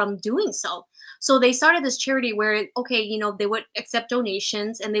drown from doing so. So they started this charity where, okay, they would accept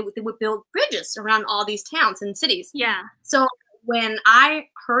donations, and they would build bridges around all these towns and cities. Yeah. So when I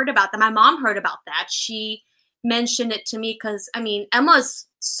heard about that, my mom heard about that. She mentioned it to me because, I mean, Emma's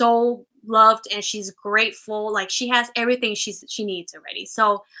so loved and she's grateful. Like, she has everything she needs already.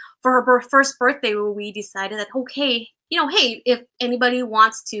 So for her first birthday, we decided that, okay, hey, if anybody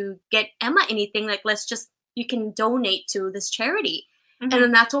wants to get Emma anything, like, you can donate to this charity. And then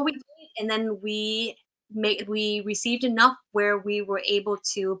Mhm. that's what we did. And then we received enough where we were able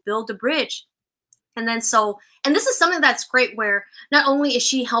to build a bridge. And then and this is something that's great, where not only is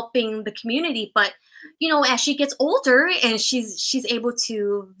she helping the community, but as she gets older and she's able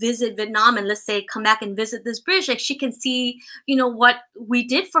to visit Vietnam, and let's say come back and visit this bridge, like, she can see what we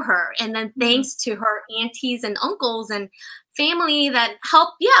did for her. And then Mhm. thanks to her aunties and uncles and family that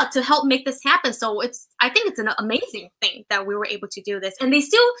to help make this happen. So I think it's an amazing thing that we were able to do this. And they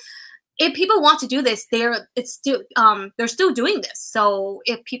still, if people want to do this, they're still doing this. So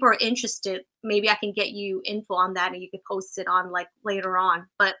if people are interested, maybe I can get you info on that and you could post it on, like, later on.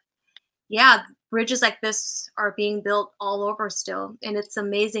 But yeah, bridges like this are being built all over still, and it's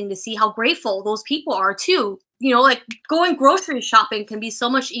amazing to see how grateful those people are too. Like, going grocery shopping can be so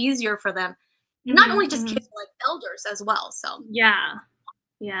much easier for them. Not Mhm. only just Mhm. kids, but like elders as well. So Yeah.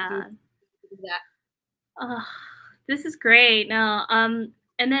 do Yeah. that. Oh, this is great. No,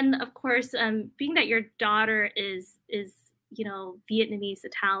 and then of course, being that your daughter is Vietnamese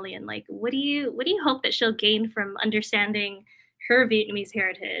Italian, like what do you hope that she'll gain from understanding her Vietnamese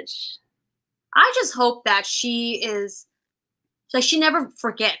heritage? I just hope that she never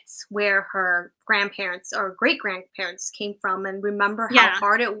forgets where her grandparents or great grandparents came from, and remember how Yeah,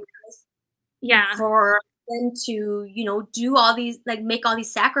 hard it was yeah, for them to, do all these, like, make all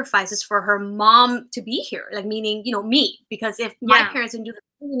these sacrifices for her mom to be here. Like, meaning, me, because if my yeah. parents didn't do that,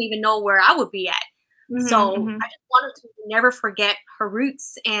 I wouldn't even know where I would be at. Mhm, So I mhm. just want her to never forget her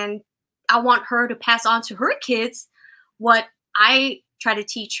roots, and I want her to pass on to her kids what I try to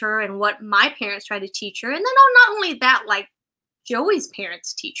teach her and what my parents try to teach her. And then, not only that, like, Joey's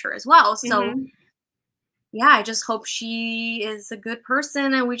parents teach her as well. So Mhm. yeah, I just hope she is a good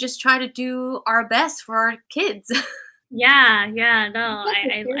person, and we just try to do our best for our kids. Yeah, yeah. No,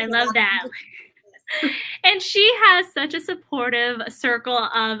 Like, who I cares love about that. this? And she has such a supportive circle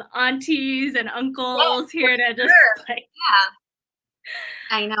of aunties and Yes, uncles for here to just sure. like, Yeah,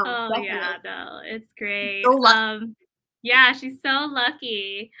 I know, oh yeah, definitely. no, it's So great. lucky. Yeah, she's so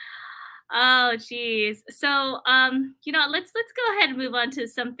lucky. Oh, geez. So, let's go ahead and move on to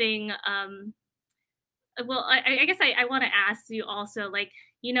something. Well, I guess I want to ask you also, like,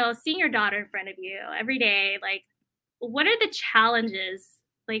 seeing your daughter in front of you every day, like, what are the challenges?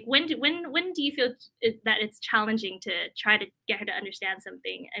 Like, when do you feel that it's challenging to try to get her to understand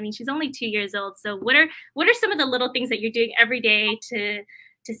something? I mean, she's only 2 years old, so what are some of the little things that you're doing every day to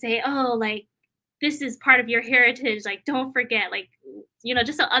say, oh, like, this is part of your heritage, like, don't forget, like,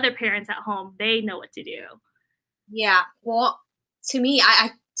 just so other parents at home, they know what to do. Yeah. Well, to me,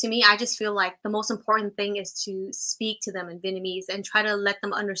 I just feel like the most important thing is to speak to them in Vietnamese and try to let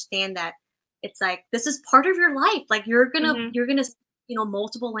them understand that it's like, this is part of your life. Like, Mhm. you're gonna speak,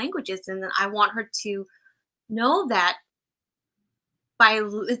 multiple languages, and then I want her to know that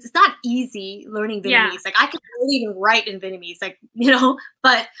it's not easy learning Yeah. Vietnamese. Like, I can barely even write in Vietnamese, like,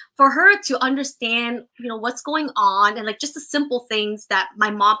 but for her to understand, what's going on, and, like, just the simple things that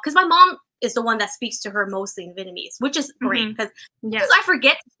because my mom is the one that speaks to her mostly in Vietnamese, which is great, Mhm. because Yeah. sometimes I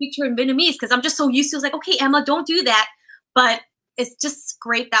forget to speak to her in Vietnamese because I'm just so used to, it's like, okay, Emma, don't do that. But it's just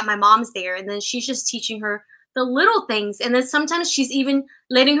great that my mom's there, and then she's just teaching her the little things. And then sometimes she's even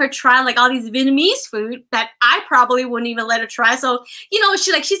letting her try, like, all these Vietnamese food that I probably wouldn't even let her try. So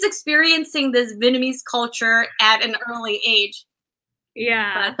she's experiencing this Vietnamese culture at an early age.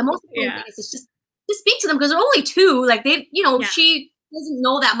 Yeah. But the most important Yeah. thing is just speak to them, because they're only two. Like, Yeah. she doesn't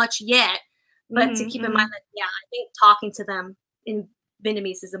know that much yet. But to Mhm. keep in mind Mhm. that, yeah, I think talking to them in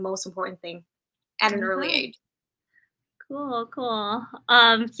Vietnamese is the most important thing at an early Okay. age. Cool, cool.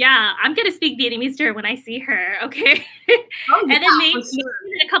 Yeah, I'm gonna speak Vietnamese to her when I see her, okay? Oh And then yeah, for maybe sure.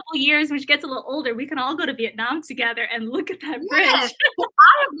 in a couple years when she gets a little older, we can all go to Vietnam together and look at that Yes. bridge. Well,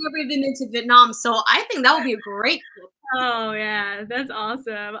 I have never been into Vietnam, so I think that would be a great trip. Oh yeah, that's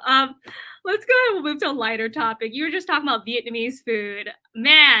awesome. Let's go and move to a lighter topic. You were just talking about Vietnamese food.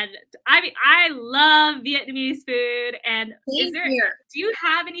 Man, I mean, I love Vietnamese food. And Same here. do you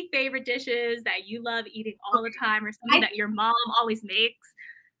have any favorite dishes that you love eating all the time, or something that your mom always makes?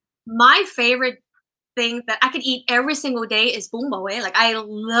 My favorite thing that I could eat every single day is bún bò Huế. Like, I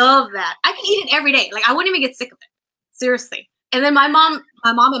love that. I can eat it every day. Like, I wouldn't even get sick of it. Seriously. And then my mom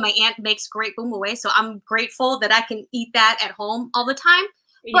and my aunt makes great bún bò Huế, so I'm grateful that I can eat that at home all the time.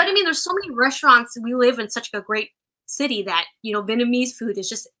 Yeah. But I mean, there's so many restaurants. We live in such a great city that, you know, Vietnamese food is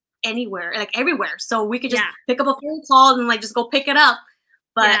just anywhere, like everywhere. So we could just pick up a phone call and like just go pick it up.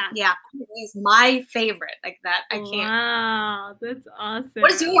 But yeah, it's my favorite. Like that, I can't. Wow, that's awesome.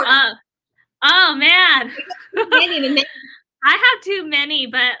 What is yours? Oh man. I have too many,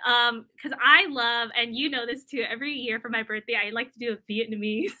 but because I love, and you know this too, every year for my birthday, I like to do a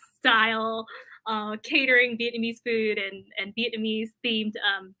Vietnamese style catering Vietnamese food and Vietnamese themed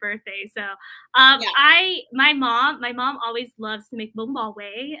birthday. So my mom always loves to make bún bò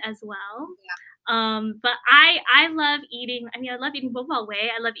Huế as well. Yeah. But I love eating, I love eating bún bò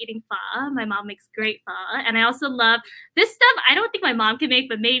Huế. I love eating pho. My mom makes great pho. And I also love this stuff. I don't think my mom can make,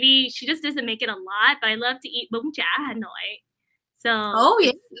 but maybe she just doesn't make it a lot. But I love to eat bún chả Hà Nội. So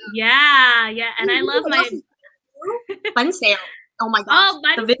yeah. And I love my bánh xèo. Oh my gosh. Oh,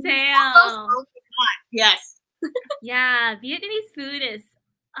 bánh xèo. Yes. Yeah, Vietnamese food is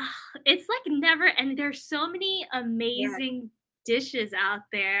it's like never, and there's so many amazing dishes out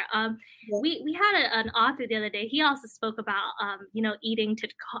there. We had an author the other day. He also spoke about you know, eating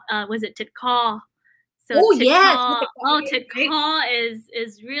was it thịt kho? So thịt kho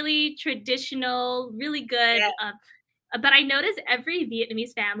is really traditional, really good. Yeah. But I noticed every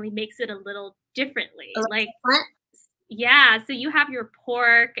Vietnamese family makes it a little differently. Like yeah, so you have your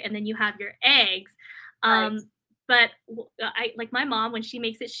pork and then you have your eggs. But I like my mom, when she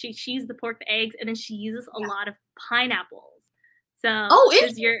makes it, she's the pork, the eggs, and then she uses a lot of pineapples. So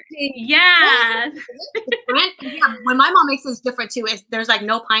yeah. When my mom makes it, it's different too. There's like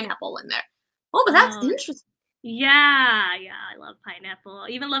no pineapple in there. Oh, but that's interesting. Yeah, I love pineapple. I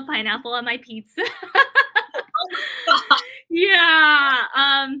even love pineapple on my pizza. Yeah.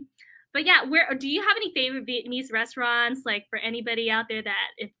 But yeah, where do you have any favorite Vietnamese restaurants? Like, for anybody out there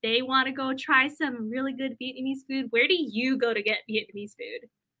that if they want to go try some really good Vietnamese food, where do you go to get Vietnamese food?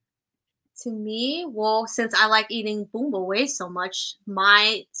 To me, well, since I like eating bún bò Huế so much,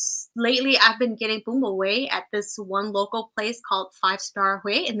 lately I've been getting bún bò Huế at this one local place called 5 Star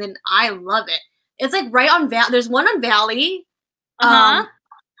Huế, and then I love it. It's like right on there's one on Valley, in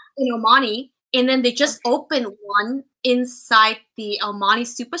Omani, and then they just opened one inside the Almani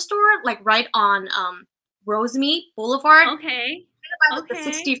Superstore, like right on Rosemead Boulevard. Okay. By the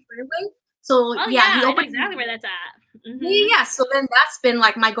 60 freeway. So he opened exactly where that's at. Mm-hmm. Yeah. So then that's been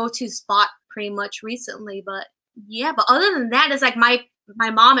like my go-to spot pretty much recently. But yeah, but other than that, it's like my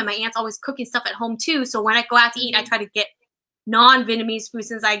mom and my aunt's always cooking stuff at home too. So when I go out to eat, I try to get non-Vietnamese food,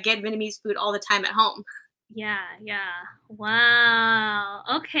 since I get Vietnamese food all the time at home. Yeah. Wow.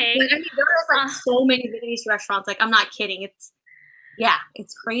 Okay. But, I mean, there are like so many Vietnamese restaurants. Like, I'm not kidding.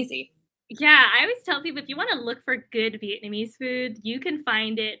 It's crazy. Yeah, I always tell people, if you want to look for good Vietnamese food, you can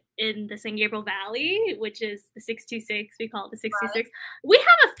find it in the San Gabriel Valley, which is the 626. We call it the 626. Right. We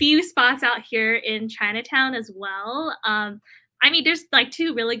have a few spots out here in Chinatown as well. I mean, there's like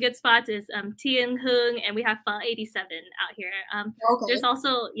two really good spots, is Tien Hung, and we have Pho 87 out here.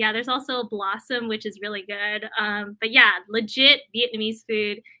 There's also Blossom, which is really good. But yeah, legit Vietnamese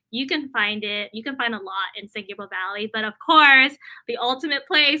food. You can find it. You can find a lot in San Gabriel Valley. But of course, the ultimate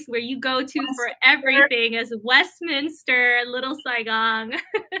place where you go to for everything is Westminster, Little Saigon.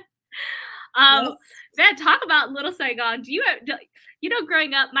 Man, talk about Little Saigon. You know,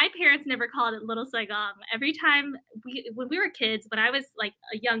 growing up, my parents never called it Little Saigon. Every time when we were kids, when I was like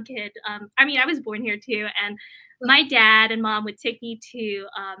a young kid, I mean, I was born here too, and my dad and mom would take me to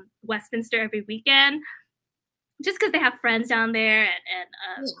Westminster every weekend, just because they have friends down there,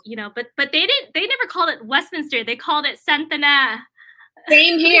 and you know, but they never called it Westminster. They called it Santana.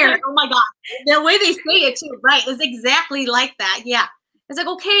 Same here. Oh my God, the way they say it too, right? It's exactly like that. Yeah, it's like,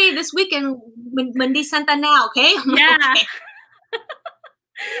 okay, this weekend, Monday Santana, okay? Yeah. Okay.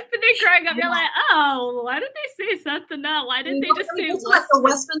 But then growing up, you're like, oh, why did they say Santana? Why didn't they just say Westminster? Like the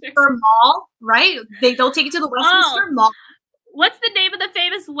Westminster Mall, right? They'll take you to the Westminster Mall. What's the name of the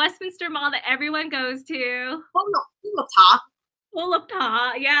famous Westminster Mall that everyone goes to? Full of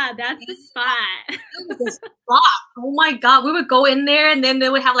Top. Yeah, that's the spot. The spot. Oh my God, we would go in there, and then they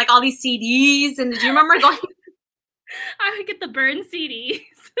would have like all these CDs. And do you remember going? I would get the burn CDs.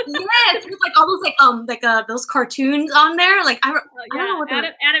 Yes, with like all those those cartoons on there. Like I don't know what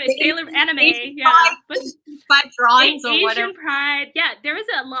they're Sailor anime, Asian yeah. Pride, by drawings or Asian whatever. Pride, yeah. There was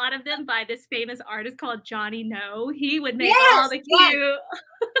a lot of them by this famous artist called Johnny No. He would make Yes, all the cute.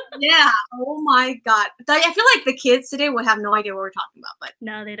 Yeah. Oh my God. I feel like the kids today would have no idea what we're talking about, but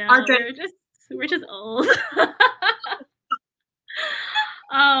No, they don't. our We're just old.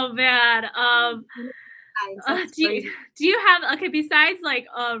 Oh man. Do you have, okay, besides like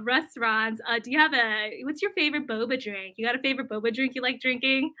restaurants, do you have what's your favorite boba drink? You got a favorite boba drink you like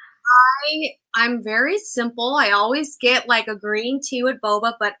drinking? I'm very simple. I always get like a green tea with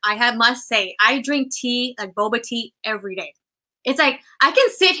boba, but must say I drink tea, like boba tea, every day. It's like I can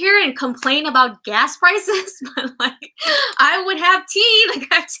sit here and complain about gas prices, but like I would have tea, like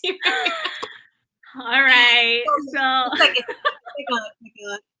I have tea. All right, so it's like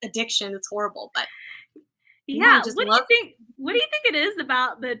a addiction. It's horrible, but yeah. What do you think it is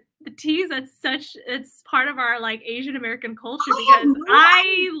about the teas it's part of our like Asian American culture? Because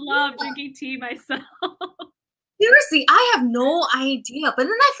I love drinking tea myself. Seriously, I have no idea. But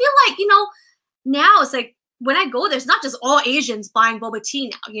then I feel like, now it's like when I go there, it's not just all Asians buying boba tea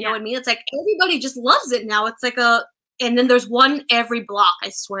now. You know what I mean? It's like everybody just loves it now. It's like and then there's one every block, I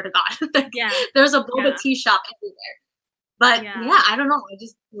swear to God. There's a boba tea shop everywhere. But yeah, I don't know. I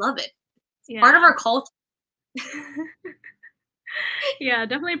just love it. It's part of our culture. Yeah,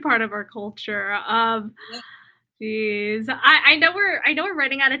 definitely part of our culture. Geez, I know we're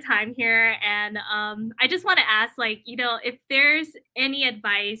running out of time here, and I just want to ask, like, if there's any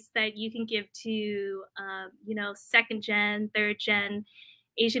advice that you can give to second gen, third gen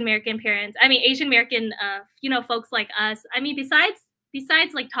Asian American parents. I mean, Asian American folks like us. I mean,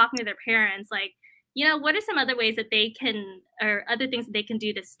 besides like talking to their parents, like, what are some other ways that they can, or other things that they can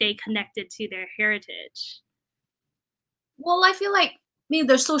do to stay connected to their heritage? Well, I feel like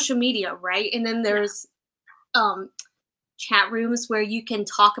there's social media, right? And then there's chat rooms where you can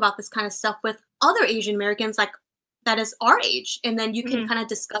talk about this kind of stuff with other Asian Americans, like that is our age, and then you can kind of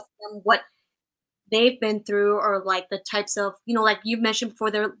discuss them what they've been through, or like the types of like you've mentioned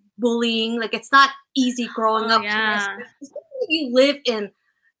before, their bullying. Like it's not easy growing up. Especially you live in,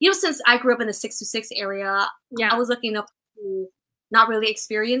 since I grew up in the 626 area, I was looking up to not really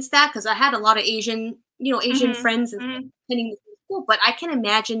experience that because I had a lot of Asian friends and attending school, but I can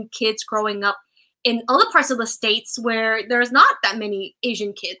imagine kids growing up in other parts of the states where there's not that many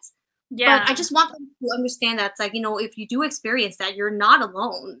Asian kids. But I just want them to understand that it's like, if you do experience that, you're not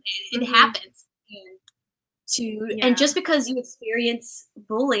alone. It happens. And just because you experience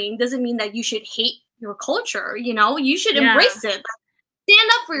bullying doesn't mean that you should hate your culture. You should embrace it. Stand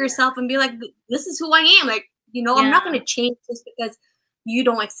up for yourself and be like, this is who I am. Like, I'm not going to change just because you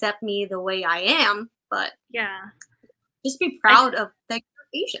don't accept me the way I am. But just be proud of that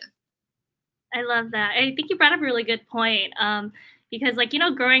you're Asian. I love that. I think you brought up a really good point. Because like,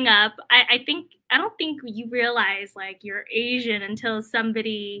 growing up, I don't think you realize like you're Asian until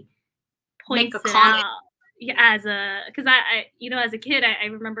somebody points it out. Yeah, because I as a kid, I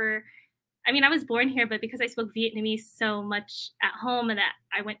remember, I mean, I was born here, but because I spoke Vietnamese so much at home, and that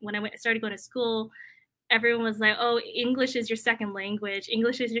when I started going to school, everyone was like, oh, English is your second language.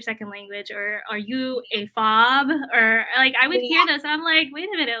 English is your second language. Or are you a fob? Or like, I would hear this. I'm like, wait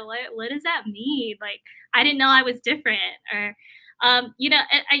a minute, what does that mean? Like, I didn't know I was different. Or, I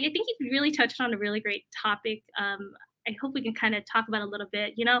think you really touched on a really great topic. I hope we can kind of talk about a little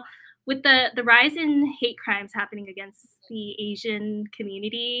bit, with the rise in hate crimes happening against the Asian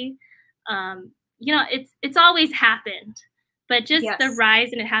community. It's always happened. But just the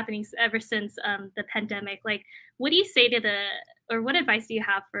rise in it happening ever since the pandemic, like, what do you say or what advice do you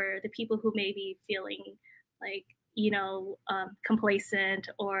have for the people who may be feeling like, complacent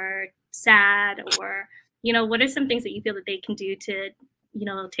or sad, or, what are some things that you feel that they can do to,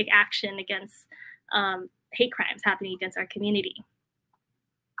 take action against hate crimes happening against our community?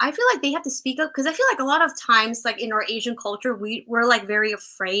 I feel like they have to speak up, because I feel like a lot of times, like in our Asian culture, we're like very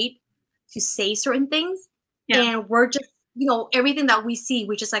afraid to say certain things, and we're just, everything that we see,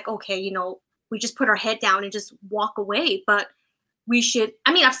 we just like, okay, we just put our head down and just walk away. But we should,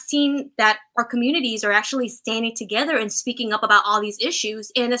 I've seen that our communities are actually standing together and speaking up about all these issues,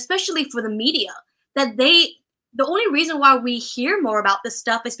 and especially for the media, that the only reason why we hear more about this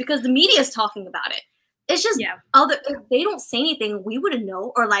stuff is because the media is talking about it. It's just if they don't say anything, we wouldn't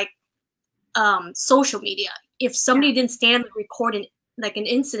know. Or like social media, if somebody didn't stand and record an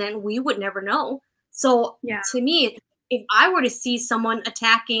incident, we would never know. So to me, if I were to see someone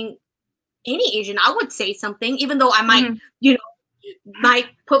attacking any Asian, I would say something, even though I might, might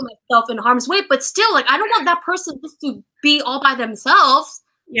put myself in harm's way, but still, like, I don't want that person just to be all by themselves.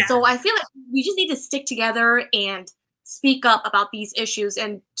 Yeah. So I feel like we just need to stick together and speak up about these issues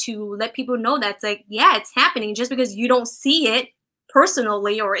and to let people know that it's like, yeah, it's happening. Just because you don't see it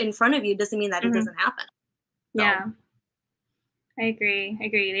personally or in front of you doesn't mean that it doesn't happen. So. Yeah. I agree.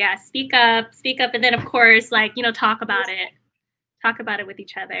 Yeah. Speak up. And then of course, like, talk about it with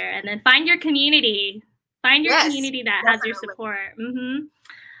each other, and then find your community. Find your community that has your support.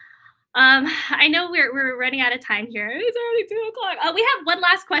 I know we're running out of time here. It's already 2:00. We have one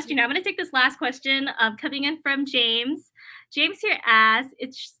last question. I'm going to take this last question coming in from James. James here asks,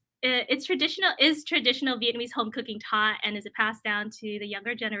 is traditional Vietnamese home cooking taught, and is it passed down to the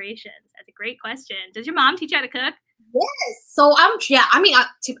younger generations? That's a great question. Does your mom teach you how to cook? Yes. So I'm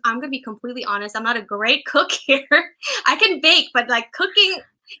going to be completely honest. I'm not a great cook here. I can bake, but like cooking,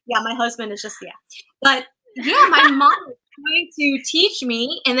 my husband is just, But yeah, my mom is trying to teach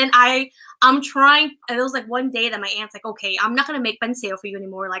me, and then I'm trying. And it was like one day that my aunt's like, okay, I'm not going to make bánh xèo for you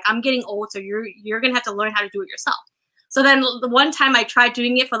anymore. Like, I'm getting old, so you're going to have to learn how to do it yourself. So then the one time I tried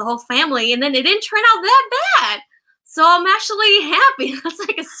doing it for the whole family, and then it didn't turn out that bad. So I'm actually happy. That's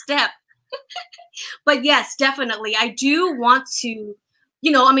like a step. But yes, definitely. I do want to,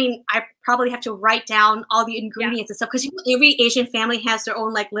 I probably have to write down all the ingredients and stuff, because every Asian family has their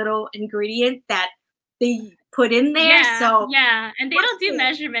own like little ingredient that they put in there. And they don't do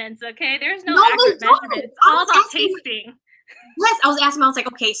measurements, okay? There's no accurate measurements. It's all about tasting. Yes, I was asking, I was like,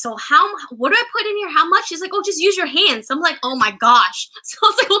 okay, so what do I put in here? How much? She's like, oh, just use your hands. So I'm like, oh my gosh. So I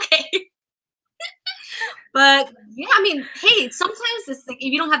was like, okay. But yeah, hey, sometimes it's like,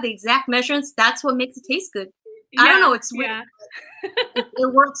 if you don't have the exact measurements, that's what makes it taste good. I don't know, it's weird.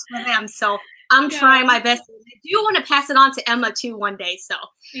 It works for them. So I'm trying my best. I do want to pass it on to Emma too one day. So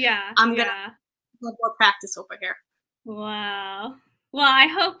I'm gonna have more practice over here. Wow. Well, I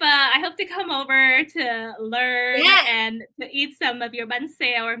hope to come over to learn and to eat some of your bánh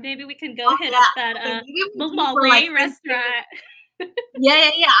xèo, or maybe we can go hit up that Way restaurant.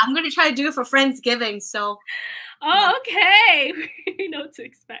 Yeah. I'm gonna try to do it for Friendsgiving. So. Oh, okay. We know what to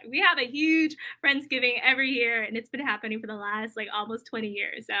expect. We have a huge Friendsgiving every year, and it's been happening for the last like almost 20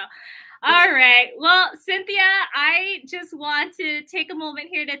 years. So, all right. Well, Cynthia, I just want to take a moment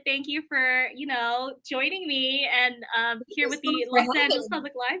here to thank you for, joining me and here with the Los Angeles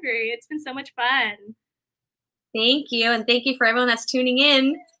Public Library. It's been so much fun. Thank you. And thank you for everyone that's tuning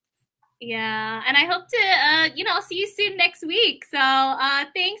in. Yeah, and I hope to, I'll see you soon next week. So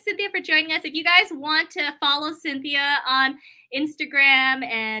thanks, Cynthia, for joining us. If you guys want to follow Cynthia on Instagram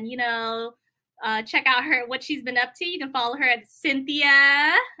and, check out what she's been up to, you can follow her at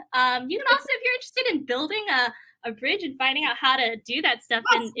Cynthia. You can also, if you're interested in building a bridge and finding out how to do that stuff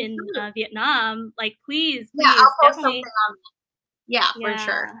in Vietnam, like, please, I'll post something on that. Yeah, for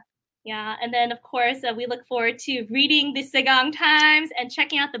sure. Yeah, and then of course we look forward to reading the Sài Times and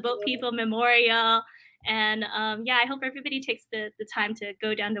checking out the Boat People Memorial. And I hope everybody takes the time to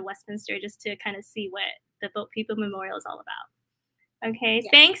go down to Westminster just to kind of see what the Boat People Memorial is all about. Okay,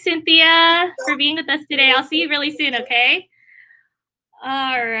 Thanks, Cynthia, for being with us today. I'll see you really soon, okay?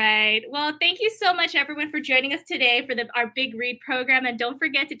 All right. Well, thank you so much, everyone, for joining us today for our Big Read program. And don't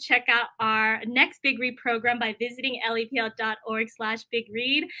forget to check out our next Big Read program by visiting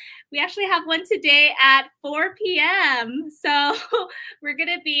lapl.org/bigread. We actually have one today at 4 p.m. So we're going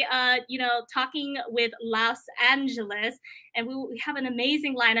to be, talking with Los Angeles. And we have an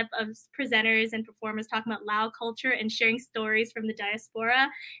amazing lineup of presenters and performers talking about Lao culture and sharing stories from the diaspora.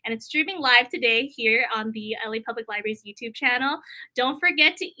 And it's streaming live today here on the LA Public Library's YouTube channel. Don't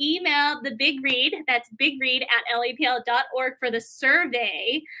forget to email the Big Read. That's bigread@lapl.org for the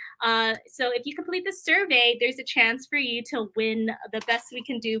survey. So if you complete the survey, there's a chance for you to win the Best We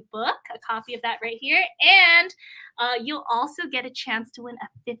Can Do book, a copy of that right here. And you'll also get a chance to win a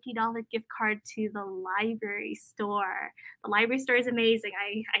 $50 gift card to the library store. The library store is amazing.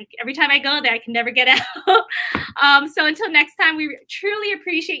 I every time I go there, I can never get out. So until next time, we truly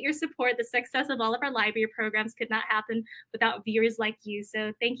appreciate your support. The success of all of our library programs could not happen without viewers like you.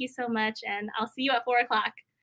 So thank you so much, and I'll see you at 4 o'clock.